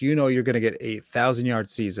Cooks, you're going to get a 1,000-yard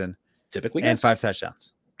season, typically, and 5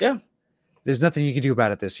 touchdowns. Yeah, there's nothing you can do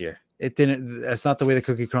about it this year. It didn't. That's not the way the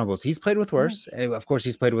cookie crumbles. He's played with worse, and of course,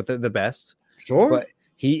 he's played with the best. Sure, but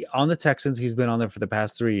on the Texans, he's been on there for the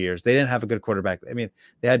past 3 years. They didn't have a good quarterback. They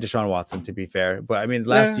had Deshaun Watson, to be fair, but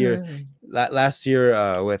last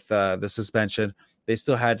year with the suspension, they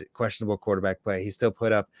still had questionable quarterback play. He still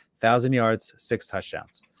put up 1,000 yards, 6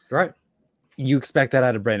 touchdowns. Right. You expect that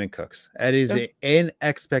out of Brandon Cooks. That is an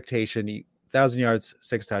expectation. 1,000 yards,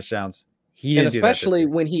 6 touchdowns. He didn't do that, especially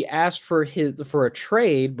when he asked for a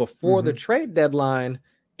trade before the trade deadline,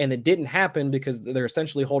 and it didn't happen because they're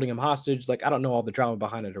essentially holding him hostage. Like, I don't know all the drama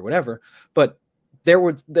behind it or whatever, but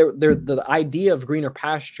the idea of greener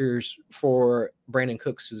pastures for Brandon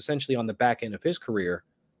Cooks was essentially on the back end of his career.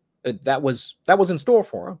 That was in store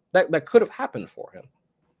for him. That could have happened for him.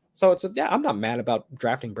 So I'm not mad about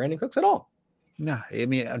drafting Brandon Cooks at all. No,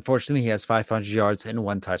 unfortunately, he has 500 yards and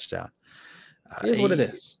 1 touchdown. It is what it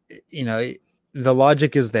is. The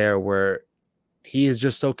logic is there where he is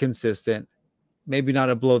just so consistent. Maybe not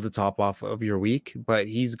a blow the top off of your week, but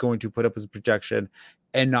he's going to put up his projection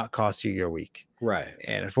and not cost you your week. Right.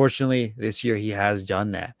 And unfortunately, this year he has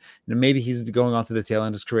done that. Now, maybe he's going on to the tail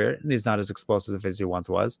end of his career and he's not as explosive as he once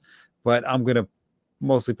was, but I'm going to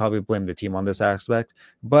mostly probably blame the team on this aspect.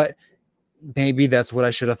 But maybe that's what I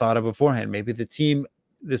should have thought of beforehand. Maybe the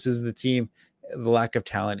lack of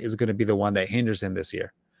talent is going to be the one that hinders him this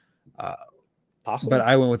year. Possibly. But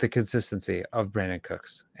I went with the consistency of Brandon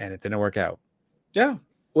Cooks and it didn't work out. Yeah.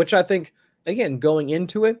 Which I think, again, going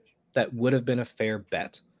into it, that would have been a fair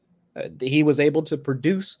bet. He was able to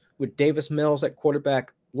produce with Davis Mills at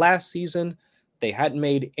quarterback last season. They hadn't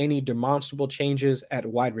made any demonstrable changes at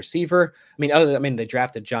wide receiver. They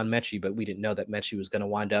drafted John Mechie, but we didn't know that Mechie was going to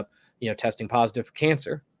wind up, testing positive for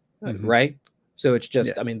cancer, right? So it's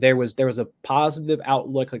just, I mean, there was a positive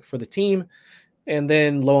outlook like for the team. And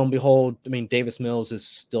then lo and behold, I mean, Davis Mills is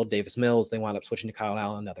still Davis Mills. They wound up switching to Kyle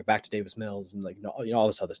Allen. Now they're back to Davis Mills and like, all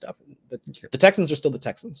this other stuff. But the Texans are still the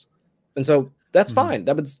Texans. And so that's fine.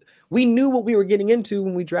 That was, we knew what we were getting into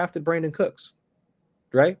when we drafted Brandon Cooks.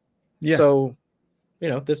 Right. Yeah. So,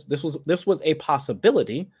 this was a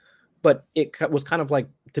possibility, but it was kind of like,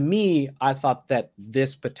 to me, I thought that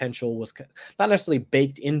this potential was not necessarily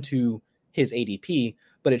baked into his ADP,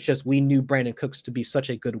 but it's just, we knew Brandon Cooks to be such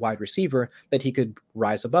a good wide receiver that he could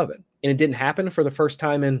rise above it. And it didn't happen for the first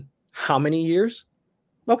time in how many years?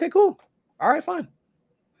 Okay, cool. All right, fine.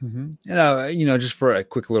 Just for a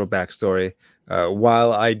quick little backstory,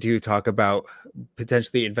 while I do talk about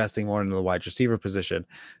potentially investing more into the wide receiver position,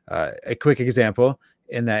 a quick example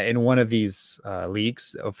in that in one of these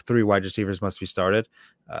leagues of 3 wide receivers must be started,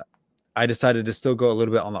 I decided to still go a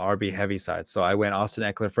little bit on the RB heavy side. So I went Austin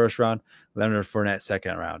Eckler first round, Leonard Fournette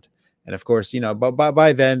second round. And of course, but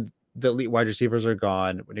by then the elite wide receivers are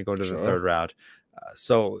gone when you go to the third round.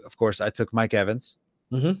 So of course I took Mike Evans.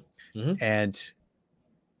 And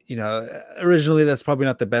originally that's probably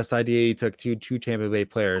not the best idea. He took two Tampa Bay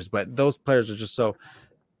players, but those players are just so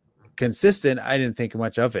consistent. I didn't think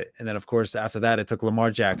much of it. And then of course, after that, I took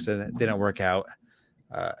Lamar Jackson. It didn't work out.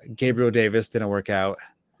 Gabriel Davis didn't work out.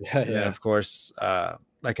 And then of course,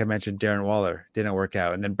 like I mentioned, Darren Waller didn't work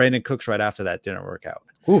out. And then Brandon Cooks right after that didn't work out.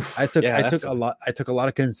 I took a lot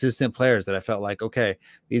of consistent players that I felt like, okay,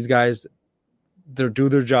 these guys, they do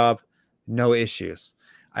their job, no issues.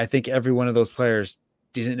 I think every one of those players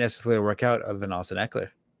didn't necessarily work out other than Austin Eckler.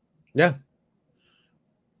 Yeah.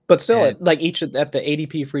 But still, like each at the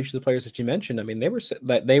ADP for each of the players that you mentioned, I mean,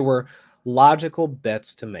 they were logical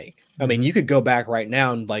bets to make. I mean, you could go back right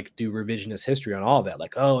now and like do revisionist history on all of that.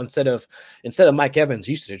 Like, oh, instead of Mike Evans,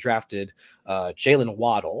 you should have drafted Jalen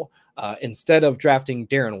Waddle. Instead of drafting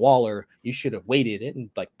Darren Waller, you should have waited it and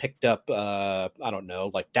like picked up I don't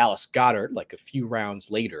know, like Dallas Goedert like a few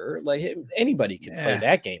rounds later. Like anybody could play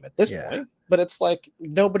that game at this point. But it's like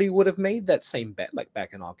nobody would have made that same bet like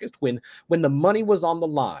back in August when the money was on the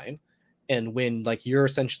line. And when like you're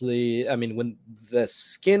essentially, I mean, when the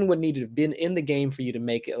skin would need to have been in the game for you to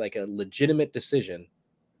make it like a legitimate decision,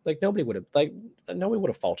 like nobody would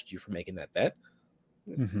have faulted you for making that bet.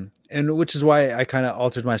 And which is why I kind of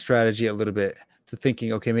altered my strategy a little bit to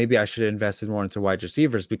thinking, okay, maybe I should have invested more into wide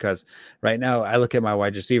receivers, because right now I look at my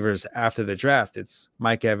wide receivers after the draft. It's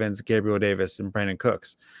Mike Evans, Gabriel Davis, and Brandon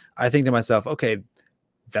Cooks. I think to myself, okay,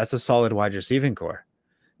 that's a solid wide receiving core.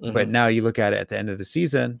 But now you look at it at the end of the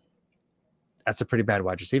season, that's a pretty bad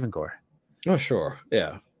wide receiving core. Oh, sure.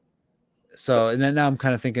 Yeah. So, and then now I'm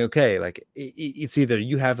kind of thinking, okay, like it's either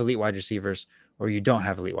you have elite wide receivers or you don't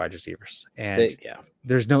have elite wide receivers. And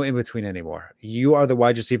there's no in between anymore. You are the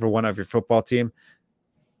wide receiver one of your football team,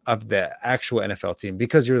 of the actual NFL team,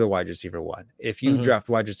 because you're the wide receiver one. If you draft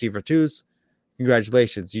wide receiver 2s,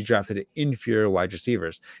 congratulations, you drafted inferior wide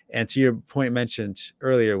receivers. And to your point mentioned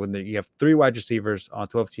earlier, when you have 3 wide receivers on a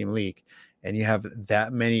 12-team league and you have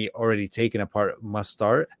that many already taken apart must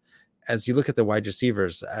start, as you look at the wide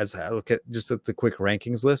receivers, as I look at just the quick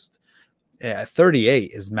rankings list, 38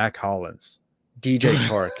 is Mac Hollins, DJ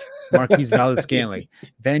Chark, Marquise Valdes-Scantling,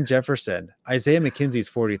 Van Jefferson, Isaiah McKenzie's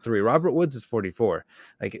 43, Robert Woods is 44.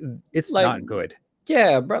 Like, it's like, not good.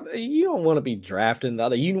 Yeah, brother, you don't want to be drafting the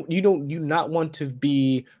other. You not want to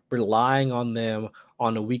be relying on them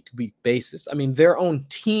on a week-to-week basis. I mean, their own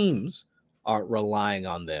teams aren't relying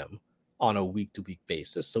on them on a week-to-week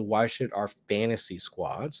basis. So why should our fantasy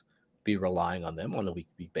squads be relying on them on a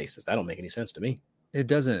week-to-week basis? That don't make any sense to me. It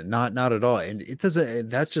doesn't, not at all. And it doesn't,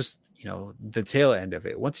 that's just, the tail end of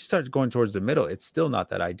it. Once you start going towards the middle, it's still not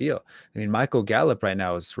that ideal. I mean, Michael Gallup right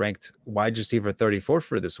now is ranked wide receiver 34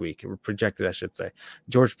 for this week. Projected, I should say.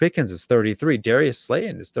 George Pickens is 33. Darius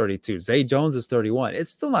Slayton is 32. Zay Jones is 31.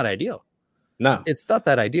 It's still not ideal. No, it's not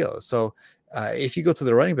that ideal. So if you go to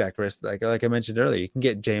the running back list, like I mentioned earlier, you can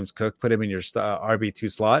get James Cook, put him in your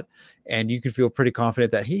RB2 slot, and you can feel pretty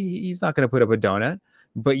confident that he's not going to put up a donut.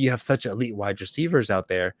 But you have such elite wide receivers out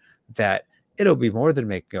there that it'll be more than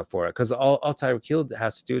making up for it, because all Tyreek Hill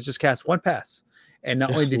has to do is just cast one pass. And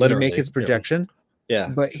not only did he make his projection,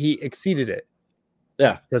 but he exceeded it.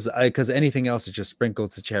 Yeah. Because anything else is just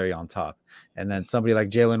sprinkled the cherry on top. And then somebody like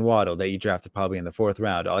Jalen Waddle that you drafted probably in the 4th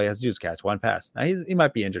round, all he has to do is catch one pass. Now he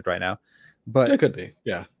might be injured right now, but it could be.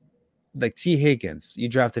 Yeah. Like T. Higgins, you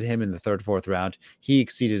drafted him in the 3rd, 4th round. He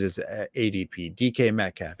exceeded his ADP. DK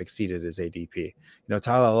Metcalf exceeded his ADP.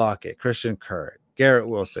 Tyler Lockett, Christian Kirk, Garrett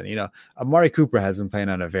Wilson. Amari Cooper has been playing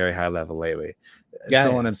on a very high level lately, and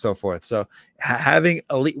so on and so forth. So having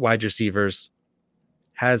elite wide receivers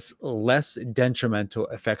has less detrimental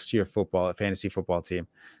effects to your fantasy football team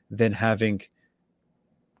than having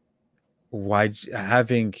elite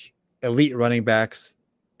running backs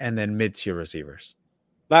and then mid-tier receivers.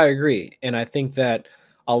 I agree. And I think that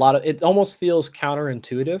it almost feels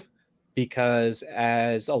counterintuitive, because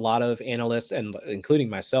as a lot of analysts, and including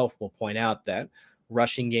myself, will point out that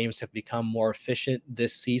rushing games have become more efficient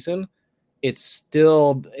this season, it's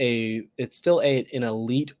still an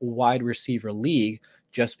elite wide receiver league,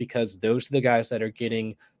 just because those are the guys that are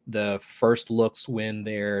getting the first looks when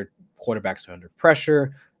their quarterbacks are under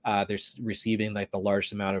pressure. They're receiving like the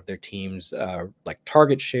largest amount of their team's like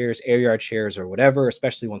target shares, air yard shares, or whatever,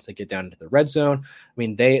 especially once they get down into the red zone. I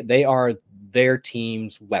mean, they are their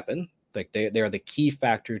team's weapon. Like they are the key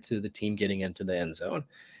factor to the team getting into the end zone.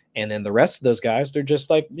 And then the rest of those guys, they're just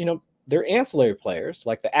like, they're ancillary players,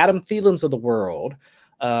 like the Adam Thielens of the world,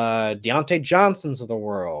 Deontay Johnsons of the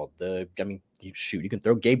world. You can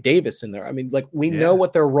throw Gabe Davis in there. I mean, like we know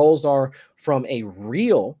what their roles are from a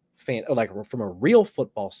real from a real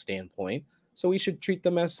football standpoint. So we should treat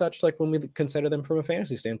them as such, like when we consider them from a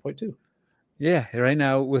fantasy standpoint too. Yeah, right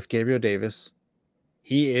now with Gabriel Davis,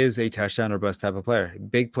 he is a touchdown or bust type of player.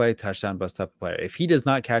 Big play, touchdown, bust type of player. If he does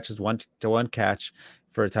not catch his one-to-one catch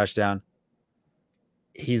for a touchdown,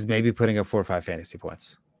 he's maybe putting up 4 or 5 fantasy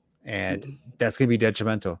points. And that's going to be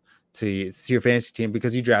detrimental to your fantasy team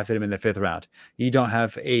because you drafted him in the 5th round. You don't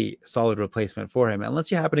have a solid replacement for him unless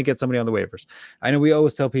you happen to get somebody on the waivers. I know we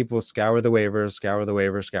always tell people scour the waivers,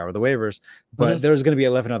 but there's going to be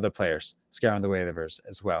 11 other players scouring the waivers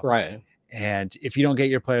as well. Right. And if you don't get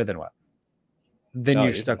your player, then what? Then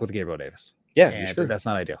you're stuck with Gabriel Davis. Yeah. And that's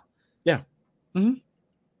not ideal. Yeah. Mm-hmm.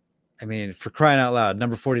 I mean, for crying out loud,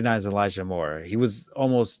 number 49 is Elijah Moore. He was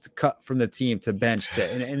almost cut from the team to bench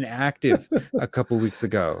to inactive a couple weeks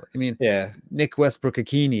ago. I mean, Nick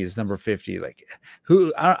Westbrook-Akini is number 50. Like,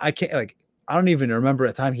 who? I can't. Like, I don't even remember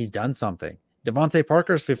a time he's done something. Devontae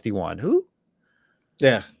Parker's 51. Who?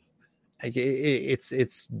 Yeah. Like,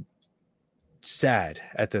 it's sad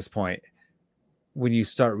at this point when you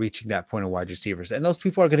start reaching that point of wide receivers, and those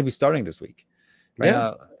people are going to be starting this week, right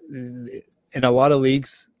now. In a lot of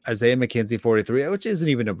leagues, Isaiah McKenzie, 43, which isn't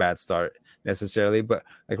even a bad start necessarily, but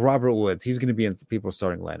like Robert Woods, he's going to be in people's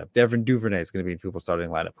starting lineup. Devin Duvernay is going to be in people's starting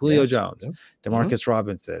lineup. Julio Jones, Demarcus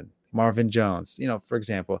Robinson, Marvin Jones, for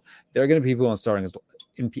example, there are going to be people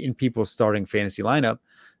in people's starting fantasy lineup.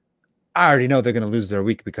 I already know they're going to lose their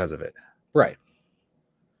week because of it. Right.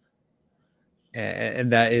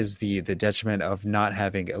 And that is the detriment of not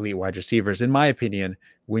having elite wide receivers, in my opinion,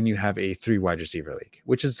 when you have a 3 wide receiver league,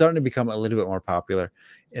 which is starting to become a little bit more popular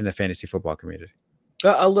in the fantasy football community.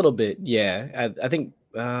 A little bit. Yeah. I think,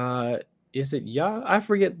 is it? Yeah. I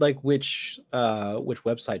forget like which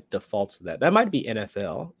website defaults to that. That might be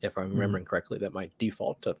NFL. If I'm remembering correctly, that might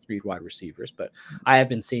default to 3 wide receivers, but I have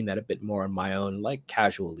been seeing that a bit more in my own like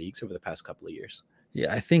casual leagues over the past couple of years.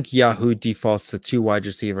 Yeah, I think Yahoo defaults to 2 wide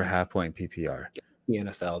receiver half-point PPR. The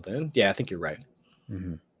NFL, then, yeah, I think you're right.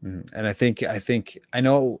 And I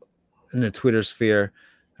know in the Twitter sphere,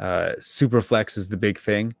 Superflex is the big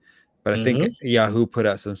thing, but I think Yahoo put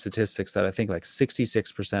out some statistics that I think like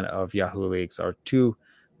 66% of Yahoo leagues are 2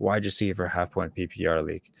 wide receiver half-point PPR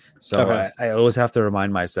league. So I always have to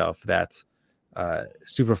remind myself that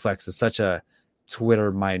Superflex is such a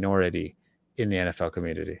Twitter minority in the NFL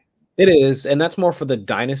community. It is, and that's more for the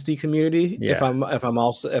dynasty community. Yeah.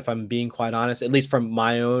 If I'm being quite honest, at least from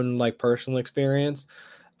my own like personal experience,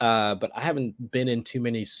 but I haven't been in too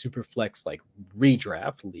many super flex like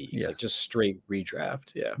redraft leagues, like just straight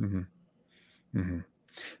redraft. Yeah.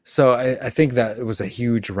 So I think that it was a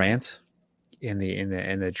huge rant in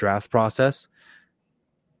the draft process.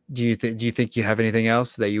 Do you think you have anything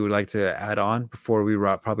else that you would like to add on before we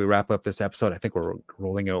probably wrap up this episode? I think we're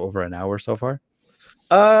rolling over an hour so far.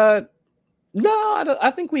 No,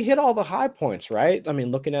 I think we hit all the high points, right? I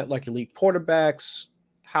mean, looking at like elite quarterbacks,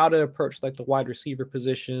 how to approach like the wide receiver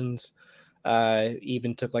positions,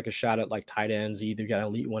 even took like a shot at like tight ends. You either got an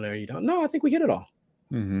elite one or you don't. No, I think we hit it all.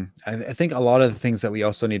 I think a lot of the things that we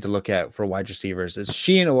also need to look at for wide receivers is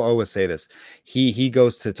Sheehan will always say this. He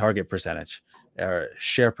goes to target percentage or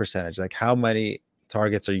share percentage, like how many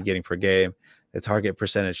targets are you getting per game, the target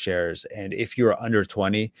percentage shares, and if you're under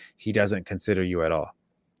 20, he doesn't consider you at all.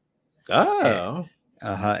 Oh,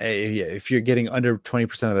 if you're getting under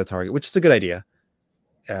 20% of the target, which is a good idea,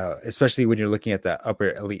 especially when you're looking at the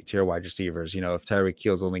upper elite tier wide receivers. If Tyreek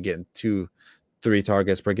Hill's only getting 2-3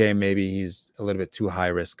 targets per game, maybe he's a little bit too high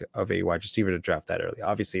risk of a wide receiver to draft that early.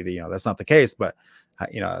 Obviously, that's not the case, but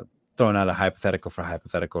throwing out a hypothetical for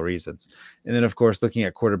hypothetical reasons. And then, of course, looking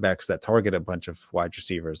at quarterbacks that target a bunch of wide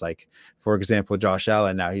receivers, like, for example, Josh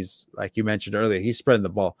Allen. Now he's, like you mentioned earlier, he's spreading the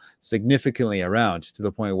ball significantly around to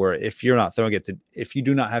the point where if you're not throwing it to, if you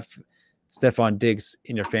do not have Stephon Diggs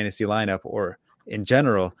in your fantasy lineup or in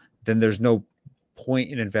general, then there's no point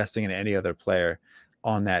in investing in any other player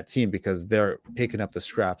on that team because they're picking up the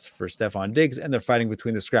scraps for Stephon Diggs and they're fighting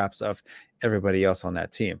between the scraps of everybody else on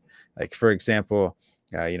that team. Like, for example,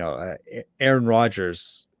 Aaron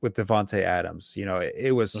Rodgers with Devontae Adams,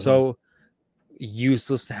 it was so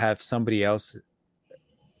useless to have somebody else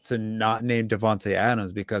to not name Devontae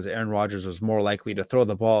Adams because Aaron Rodgers was more likely to throw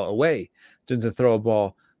the ball away than to throw a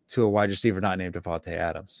ball to a wide receiver not named Devontae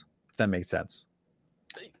Adams, if that makes sense.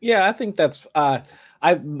 Yeah, I think that's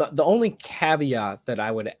the only caveat that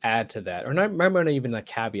I would add to that, or not even a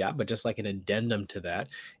caveat, but just like an addendum to that,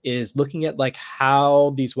 is looking at like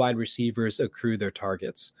how these wide receivers accrue their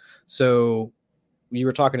targets. So we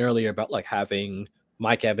were talking earlier about like having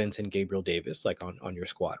Mike Evans and Gabriel Davis like on your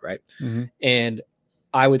squad, right? Mm-hmm. And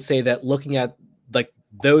I would say that looking at like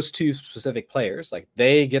those two specific players, like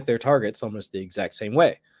they get their targets almost the exact same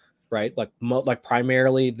way. Right, like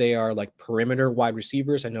primarily they are like perimeter wide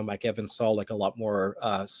receivers. I know Mike Evans saw like a lot more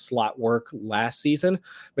slot work last season,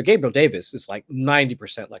 but Gabriel Davis is like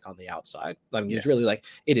 90% like on the outside. I mean, It's really like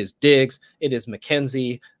it is Diggs, it is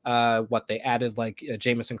McKenzie. What they added like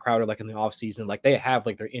Jamison Crowder like in the offseason, like they have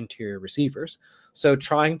like their interior receivers. So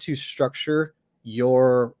trying to structure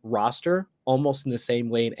your roster almost in the same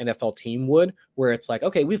way an NFL team would, where it's like,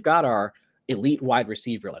 okay, we've got our elite wide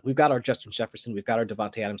receiver. Like we've got our Justin Jefferson, we've got our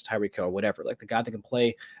Devontae Adams, Tyreek Hill, whatever, like the guy that can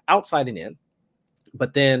play outside and in.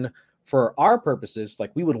 But then for our purposes,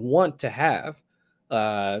 like we would want to have,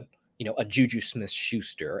 a Juju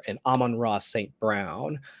Smith-Schuster and Amon-Ra St.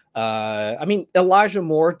 Brown. Elijah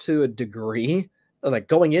Moore to a degree. Like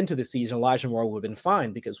going into the season, Elijah Moore would have been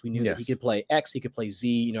fine because we knew that he could play X, he could play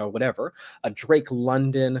Z, whatever. A Drake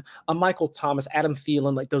London, a Michael Thomas, Adam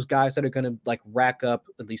Thielen, like those guys that are going to like rack up,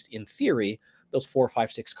 at least in theory, those 4,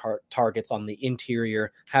 5, 6 targets on the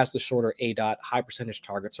interior, has the shorter ADOT, high percentage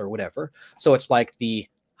targets or whatever. So it's like the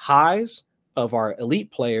highs of our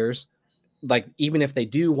elite players, like even if they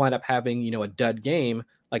do wind up having, a dud game,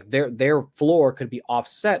 like their floor could be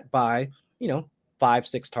offset by, 5,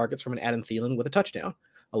 6 targets from an Adam Thielen with a touchdown.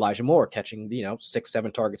 Elijah Moore catching, 6,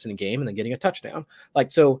 7 targets in a game and then getting a touchdown.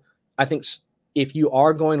 Like, so I think if you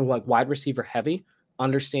are going like wide receiver heavy,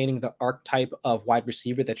 understanding the archetype of wide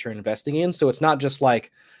receiver that you're investing in. So it's not just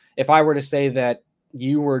like, if I were to say that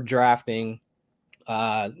you were drafting,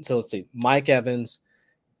 so let's see, Mike Evans,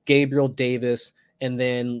 Gabriel Davis, and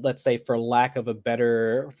then let's say for lack of a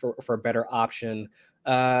better option,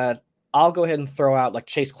 I'll go ahead and throw out like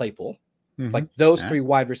Chase Claypool. Like those 3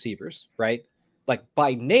 wide receivers, right? Like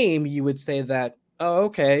by name, you would say that, oh,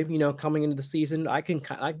 okay, coming into the season, I can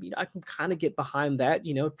kind of get behind that.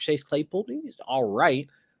 Chase Claypool, he's all right,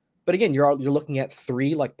 but again, you're looking at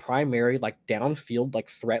 3 like primary, like downfield, like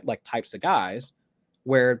threat, like types of guys,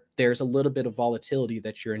 where there's a little bit of volatility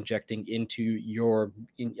that you're injecting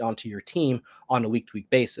onto your team on a week-to-week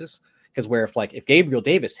basis. Because if Gabriel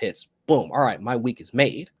Davis hits, boom, all right, my week is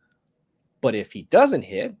made. But if he doesn't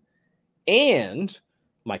hit, and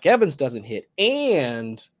Mike Evans doesn't hit,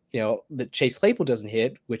 and the Chase Claypool doesn't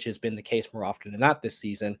hit, which has been the case more often than not this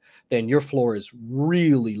season, then your floor is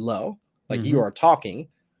really low. Like you are talking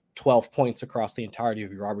 12 points across the entirety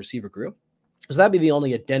of your wide receiver group. So that'd be the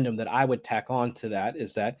only addendum that I would tack on to that,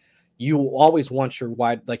 is that you always want your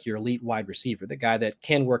your elite wide receiver, the guy that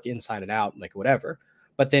can work inside and out, like whatever,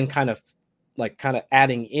 but then kind of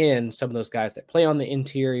adding in some of those guys that play on the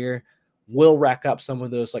interior, will rack up some of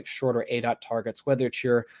those like shorter ADOT targets, whether it's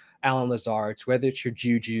your Allen Lazards, whether it's your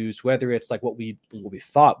Jujus, whether it's like what we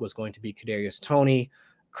thought was going to be Kadarius Toney,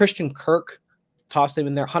 Christian Kirk, toss him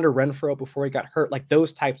in there, Hunter Renfrow before he got hurt, like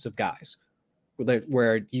those types of guys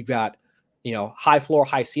where you've got, high floor,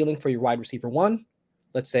 high ceiling for your wide receiver 1,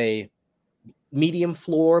 let's say medium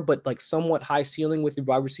floor, but like somewhat high ceiling with your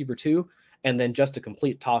wide receiver 2, and then just a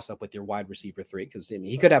complete toss up with your wide receiver 3. Because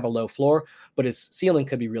he could have a low floor, but his ceiling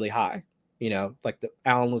could be really high. Like the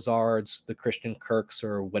Allen Lazards, the Christian Kirks,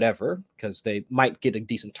 or whatever, because they might get a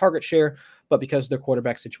decent target share, but because of their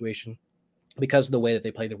quarterback situation, because of the way that they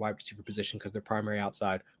play their wide receiver position, because they're primary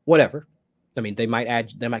outside, whatever. I mean, they might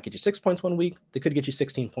get you 6 points one week. They could get you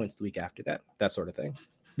 16 points the week after that sort of thing.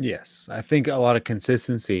 Yes. I think a lot of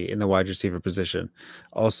consistency in the wide receiver position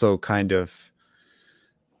also kind of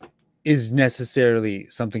is necessarily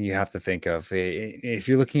something you have to think of. If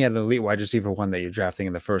you're looking at an elite wide receiver 1 that you're drafting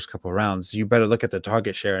in the first couple of rounds, you better look at the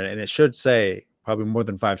target share, and it should say probably more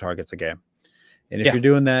than 5 targets a game. And if you're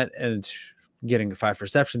doing that and getting 5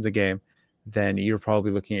 receptions a game, then you're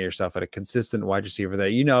probably looking at yourself at a consistent wide receiver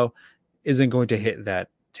that isn't going to hit that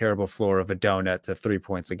terrible floor of a donut to 3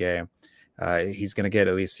 points a game. He's going to get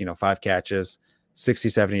at least 5 catches, 60,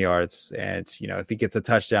 70 yards. And if he gets a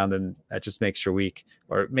touchdown, then that just makes your week,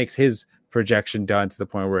 or it makes his projection done to the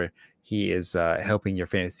point where he is helping your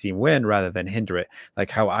fantasy team win rather than hinder it, like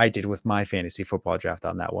how I did with my fantasy football draft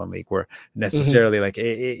on that one league, where necessarily like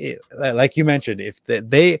you mentioned, if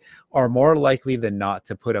they are more likely than not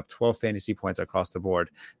to put up 12 fantasy points across the board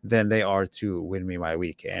than they are to win me my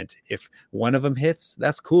week. And if one of them hits,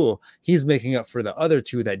 that's cool. He's making up for the other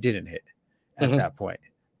 2 that didn't hit at that point.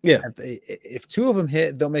 Yeah. If 2 of them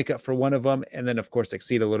hit, they'll make up for one of them, and then of course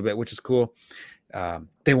exceed a little bit, which is cool.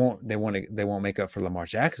 They won't make up for Lamar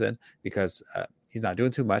Jackson because he's not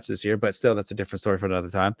doing too much this year, but still, that's a different story for another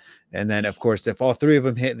time. And then of course, if all 3 of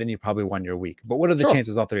them hit, then you probably won your week. But what are the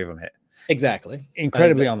chances all 3 of them hit? Exactly.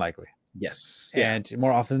 Incredibly unlikely. Yes. And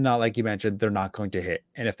more often than not, like you mentioned, they're not going to hit.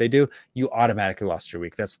 And if they do, you automatically lost your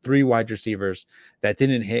week. That's 3 wide receivers that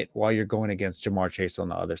didn't hit while you're going against Jamar Chase on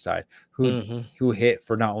the other side, who hit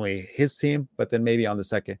for not only his team, but then maybe on the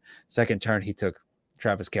second turn, he took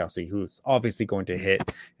Travis Kelce, who's obviously going to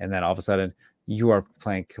hit. And then all of a sudden, you are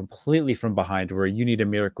playing completely from behind, where you need a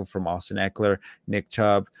miracle from Austin Eckler, Nick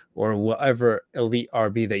Chubb, or whatever elite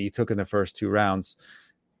RB that you took in the first 2 rounds.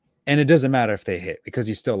 And it doesn't matter if they hit, because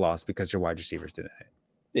you still lost because your wide receivers didn't hit.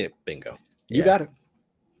 Yeah, bingo. You got it.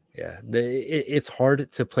 Yeah. It's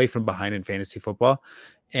hard to play from behind in fantasy football,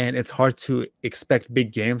 and it's hard to expect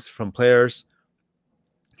big games from players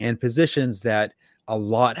and positions that a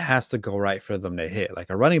lot has to go right for them to hit.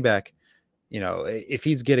 Like a running back, if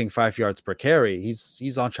he's getting 5 yards per carry,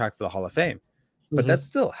 he's on track for the Hall of Fame. But that's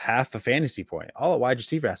still half a fantasy point. All a wide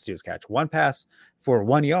receiver has to do is catch 1 pass for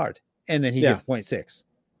 1 yard, and then he gets 0.6,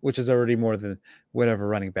 which is already more than whatever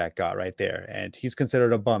running back got right there. And he's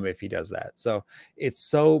considered a bum if he does that. So it's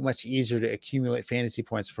so much easier to accumulate fantasy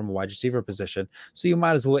points from a wide receiver position. So you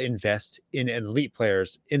might as well invest in elite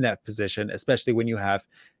players in that position, especially when you have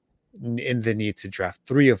in the need to draft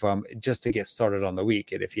 3 of them just to get started on the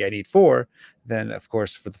week. And if you need 4, then of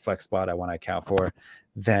course, for the flex spot I want to account for,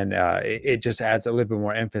 then it just adds a little bit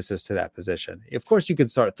more emphasis to that position. Of course, you could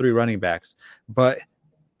start 3 running backs, but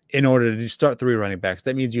in order to start 3 running backs,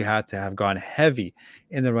 that means you had to have gone heavy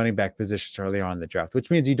in the running back position earlier on in the draft, which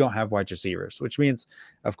means you don't have wide receivers, which means,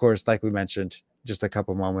 of course, like we mentioned just a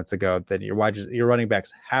couple moments ago, that your running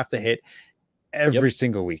backs have to hit every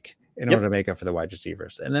single week in order to make up for the wide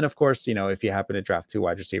receivers. And then, of course, if you happen to draft 2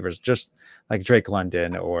 wide receivers, just like Drake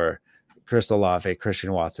London or Chris Olave,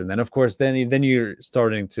 Christian Watson, then of course, then you're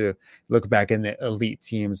starting to look back in the elite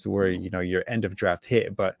teams where your end of draft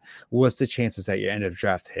hit. But what's the chances that your end of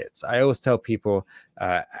draft hits? I always tell people,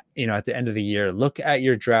 at the end of the year, look at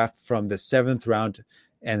your draft from the 7th round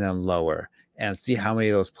and then lower, and see how many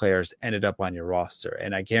of those players ended up on your roster.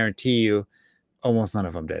 And I guarantee you, almost none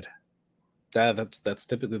of them did. That's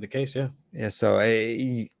typically the case. Yeah. So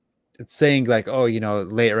it's saying like, oh,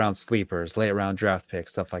 late round sleepers, late round draft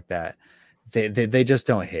picks, stuff like that. They just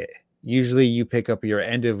don't hit. Usually you pick up your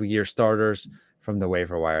end of year starters from the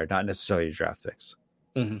waiver wire, not necessarily your draft picks.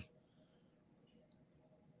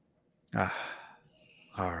 All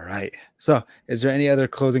right. So is there any other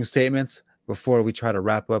closing statements before we try to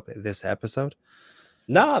wrap up this episode?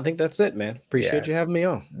 No, I think that's it, man. Appreciate you having me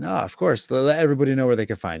on. No, of course. Let everybody know where they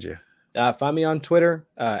can find you. Find me on Twitter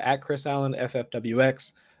at Chris Allen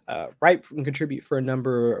FFWX. Write and contribute for a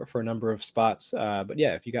number of spots. But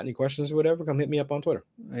yeah, if you got any questions or whatever, come hit me up on Twitter.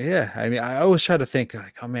 Yeah, I mean, I always try to think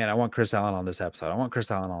like, oh man, I want Chris Allen on this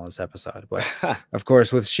episode. But of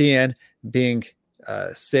course, with Sheehan being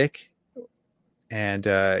sick, and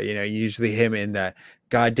usually him in that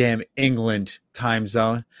goddamn England time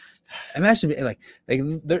zone. Imagine like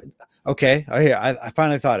they're okay. Oh, here I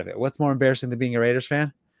finally thought of it. What's more embarrassing than being a Raiders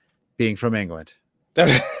fan? Being from England. All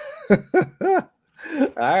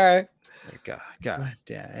right. God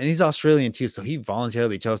damn. And he's Australian too, so he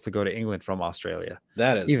voluntarily chose to go to England from Australia.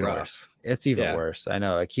 That is even rough. Worse. It's even worse. I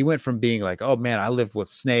know. Like he went from being like, oh man, I live with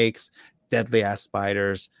snakes, deadly ass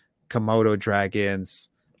spiders, Komodo dragons,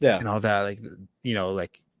 and all that, like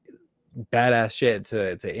like badass shit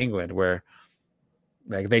to England, where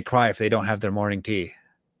like they cry if they don't have their morning tea.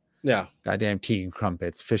 Yeah. Goddamn tea and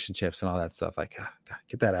crumpets, fish and chips, and all that stuff. Like, God,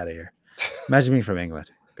 get that out of here. Imagine me from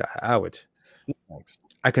England. God, I would. No, thanks.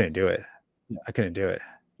 I couldn't do it. No. I couldn't do it.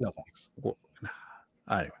 No thanks. Well,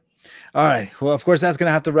 anyway. All right. Well, of course, that's going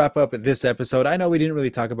to have to wrap up this episode. I know we didn't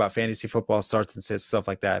really talk about fantasy football starts and sits, stuff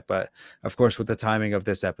like that. But of course, with the timing of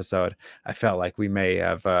this episode, I felt like we may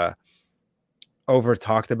have over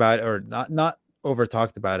talked about it, or not over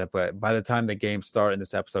talked about it, but by the time the game start and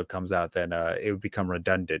this episode comes out, then it would become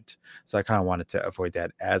redundant. So I kind of wanted to avoid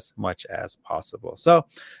that as much as possible. So,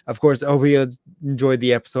 of course, I hope you enjoyed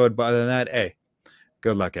the episode. But other than that, hey,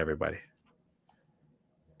 good luck, everybody.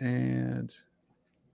 And